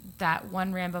when that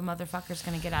one Rambo motherfucker is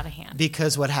going to get out of hand.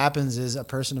 Because what happens is a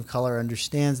person of color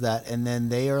understands that, and then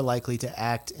they are likely to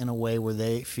act in a way where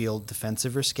they feel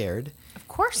defensive or scared. Of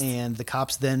course. And the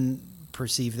cops then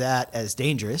perceive that as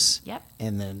dangerous. Yep.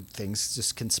 And then things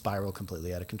just can spiral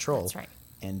completely out of control. That's right.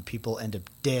 And people end up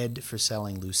dead for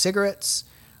selling loose cigarettes,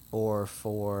 or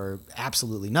for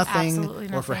absolutely nothing, Absolutely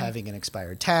or for nothing. having an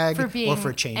expired tag, For being or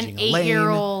for changing an a lane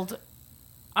 8-year-old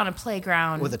on a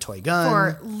playground with a toy gun.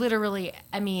 for literally,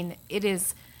 I mean, it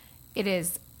is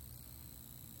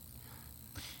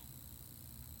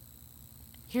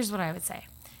here's what I would say.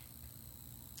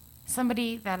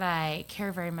 Somebody that I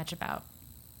care very much about,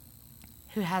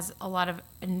 who has a lot of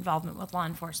involvement with law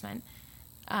enforcement,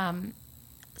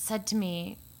 said to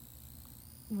me,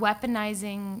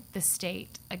 weaponizing the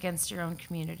state against your own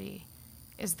community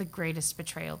is the greatest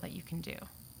betrayal that you can do,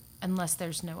 unless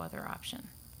there's no other option.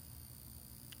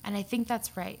 And I think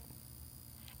that's right.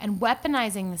 And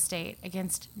weaponizing the state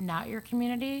against not your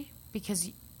community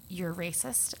because you're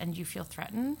racist and you feel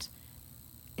threatened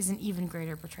is an even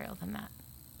greater betrayal than that.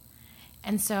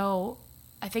 And so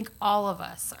I think all of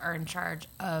us are in charge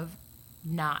of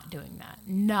not doing that,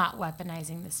 not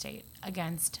weaponizing the state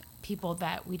against people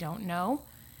that we don't know,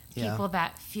 people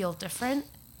that feel different,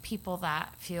 people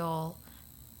that feel,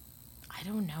 I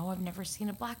don't know, I've never seen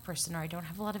a black person, or I don't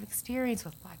have a lot of experience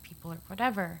with black people, or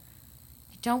whatever.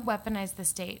 You don't weaponize the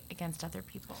state against other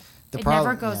people. It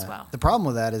never goes well. The problem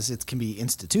with that is it can be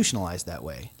institutionalized that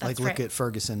way. That's look right. at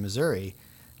Ferguson, Missouri.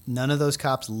 None of those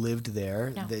cops lived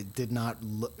there. No. They did not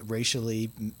racially.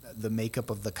 The makeup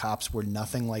of the cops were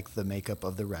nothing like the makeup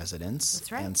of the residents.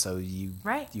 That's right. And so you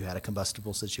Right. you had a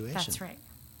combustible situation. That's right.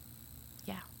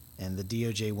 Yeah. And the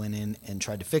DOJ went in and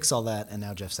tried to fix all that, and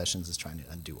now Jeff Sessions is trying to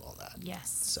undo all that. Yes.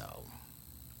 So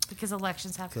Because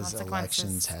elections have because consequences.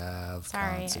 elections have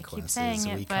Sorry, consequences. I keep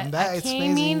saying it, we but come back. I It's can't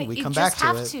amazing. mean We you come just back to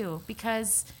have it. to,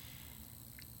 because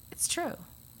it's true.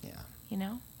 Yeah. You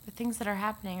know, the things that are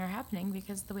happening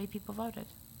because of the way people voted,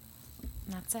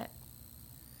 and that's it.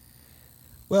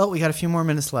 Well, we got a few more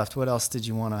minutes left. What else did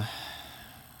you want to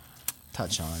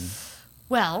touch on?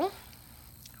 Well,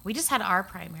 we just had our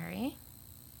primary.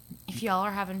 If y'all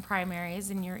are having primaries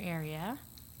in your area,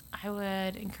 I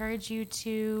would encourage you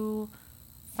to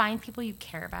find people you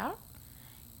care about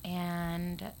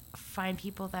and find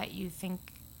people that you think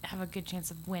have a good chance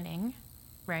of winning,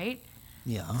 right?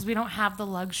 Yeah. Because we don't have the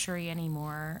luxury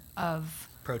anymore of,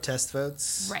 Protest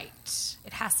votes? right,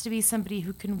 it has to be somebody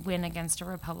who can win against a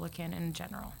Republican in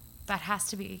general. That has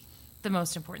to be the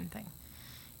most important thing,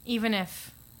 even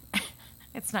if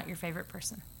it's not your favorite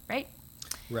person, right?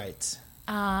 Right.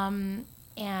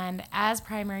 And as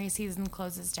primary season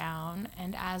closes down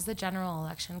and as the general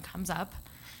election comes up,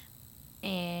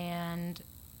 and,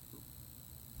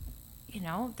 you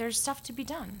know, there's stuff to be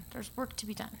done. There's work to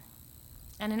be done.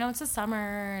 And I know it's the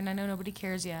summer, and I know nobody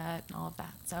cares yet, and all of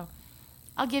that. So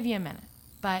I'll give you a minute.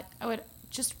 But I would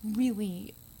just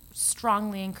really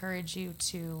strongly encourage you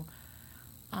to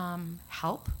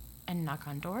help and knock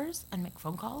on doors and make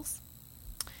phone calls.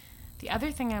 The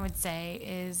other thing I would say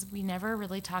is we never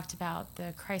really talked about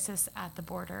the crisis at the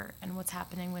border and what's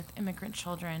happening with immigrant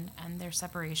children and their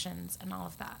separations and all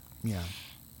of that. Yeah.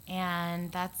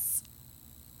 And that's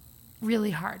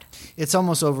really hard. It's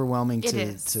almost overwhelming It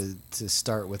is. to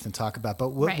start with and talk about. But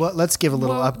Right. let's give a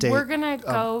little update. We're going to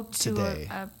go to today.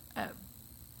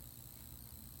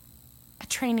 a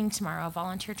training tomorrow, a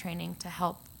volunteer training to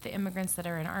help the immigrants that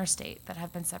are in our state that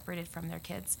have been separated from their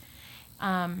kids.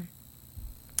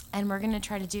 And we're going to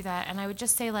try to do that. And I would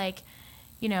just say, like,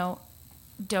 you know,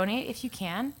 donate if you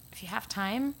can. If you have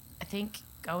time, I think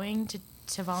going to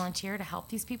volunteer to help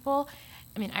these people.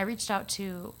 I mean, I reached out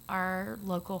to our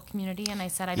local community and I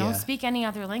said, I don't speak any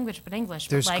other language but English.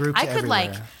 There's but groups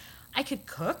everywhere. I could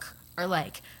cook, or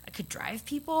I could drive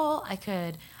people. I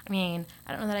don't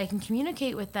know that I can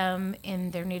communicate with them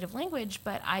in their native language,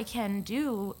 but I can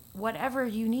do whatever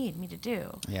you need me to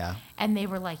do. Yeah. And they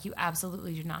were like, you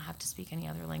absolutely do not have to speak any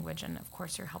other language. And of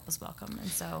course your help is welcome. And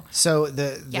so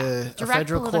the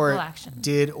federal court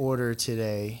did order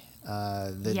today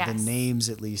the names,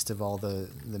 at least, of all the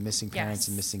missing parents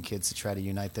and missing kids to try to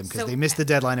unite them, because they missed the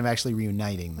deadline of actually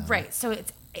reuniting them. Right. So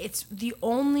it's the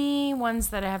only ones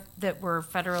that were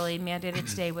federally mandated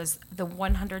today was the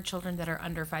 100 children that are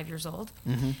under 5 years old.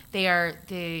 Mm-hmm.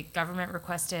 The government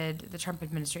requested, the Trump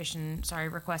administration,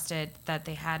 requested that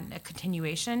they had a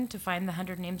continuation to find the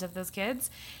 100 names of those kids.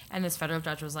 And this federal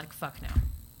judge was like, fuck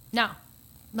no.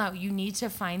 No, you need to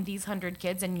find these 100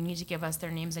 kids and you need to give us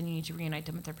their names and you need to reunite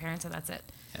them with their parents, and that's it.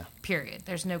 Yeah. Period.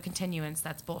 There's no continuance.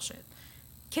 That's bullshit.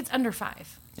 Kids under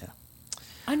 5. Yeah.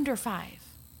 Under 5.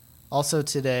 Also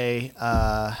today,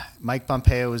 Mike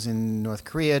Pompeo was in North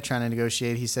Korea trying to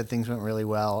negotiate. He said things went really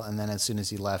well, and then as soon as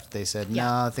he left, they said,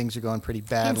 no, things are going pretty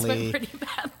badly.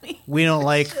 We don't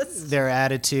like their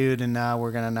attitude, and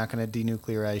we're not going to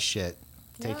denuclearize shit.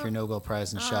 Take your Nobel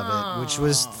Prize and shove it, which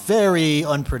was very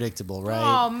unpredictable,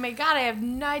 right? Oh, my God. I'd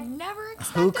never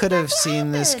expected Who could have to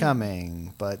seen this happen.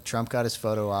 coming? But Trump got his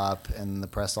photo op, and the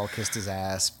press all kissed his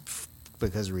ass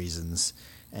because reasons.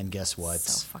 And guess what?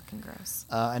 So fucking gross.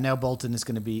 And now Bolton is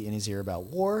going to be in his ear about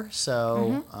war.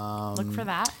 So look for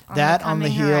that. On the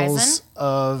heels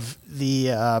of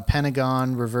the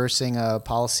Pentagon reversing a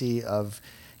policy of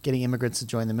getting immigrants to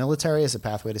join the military as a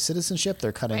pathway to citizenship.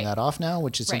 They're cutting that off now,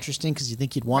 which is interesting because you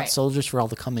think you'd want soldiers for all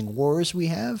the coming wars we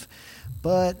have.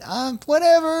 But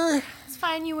whatever. It's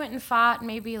fine. You went and fought,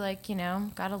 maybe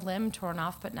got a limb torn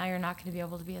off, but now you're not going to be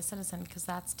able to be a citizen, because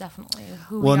that's definitely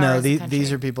who we are as a country.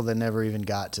 These are people that never even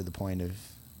got to the point of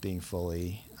being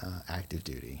fully active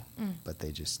duty, but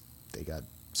they got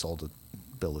sold a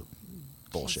bill of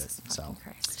bullshit. Jesus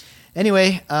Christ.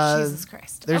 Anyway, Jesus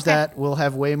Christ. There's that. We'll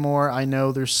have way more. I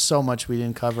know there's so much we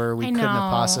didn't cover. We couldn't have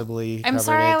possibly I'm covered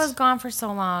sorry it. I was gone for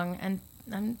so long, and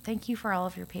thank you for all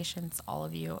of your patience, all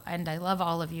of you. And I love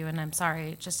all of you, and I'm sorry.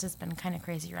 It just has been kind of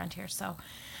crazy around here. So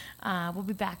we'll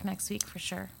be back next week for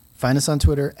sure. Find us on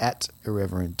Twitter at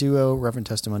Irreverent Duo,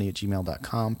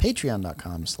 reverenttestimony@gmail.com,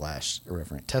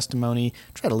 patreon.com/irreverenttestimony.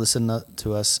 Try to listen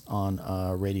to us on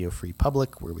Radio Free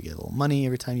Public, where we get a little money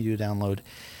every time you do a download.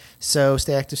 So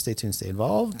stay active, stay tuned, stay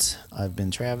involved. I've been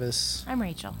Travis. I'm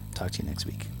Rachel. Talk to you next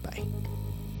week. Bye.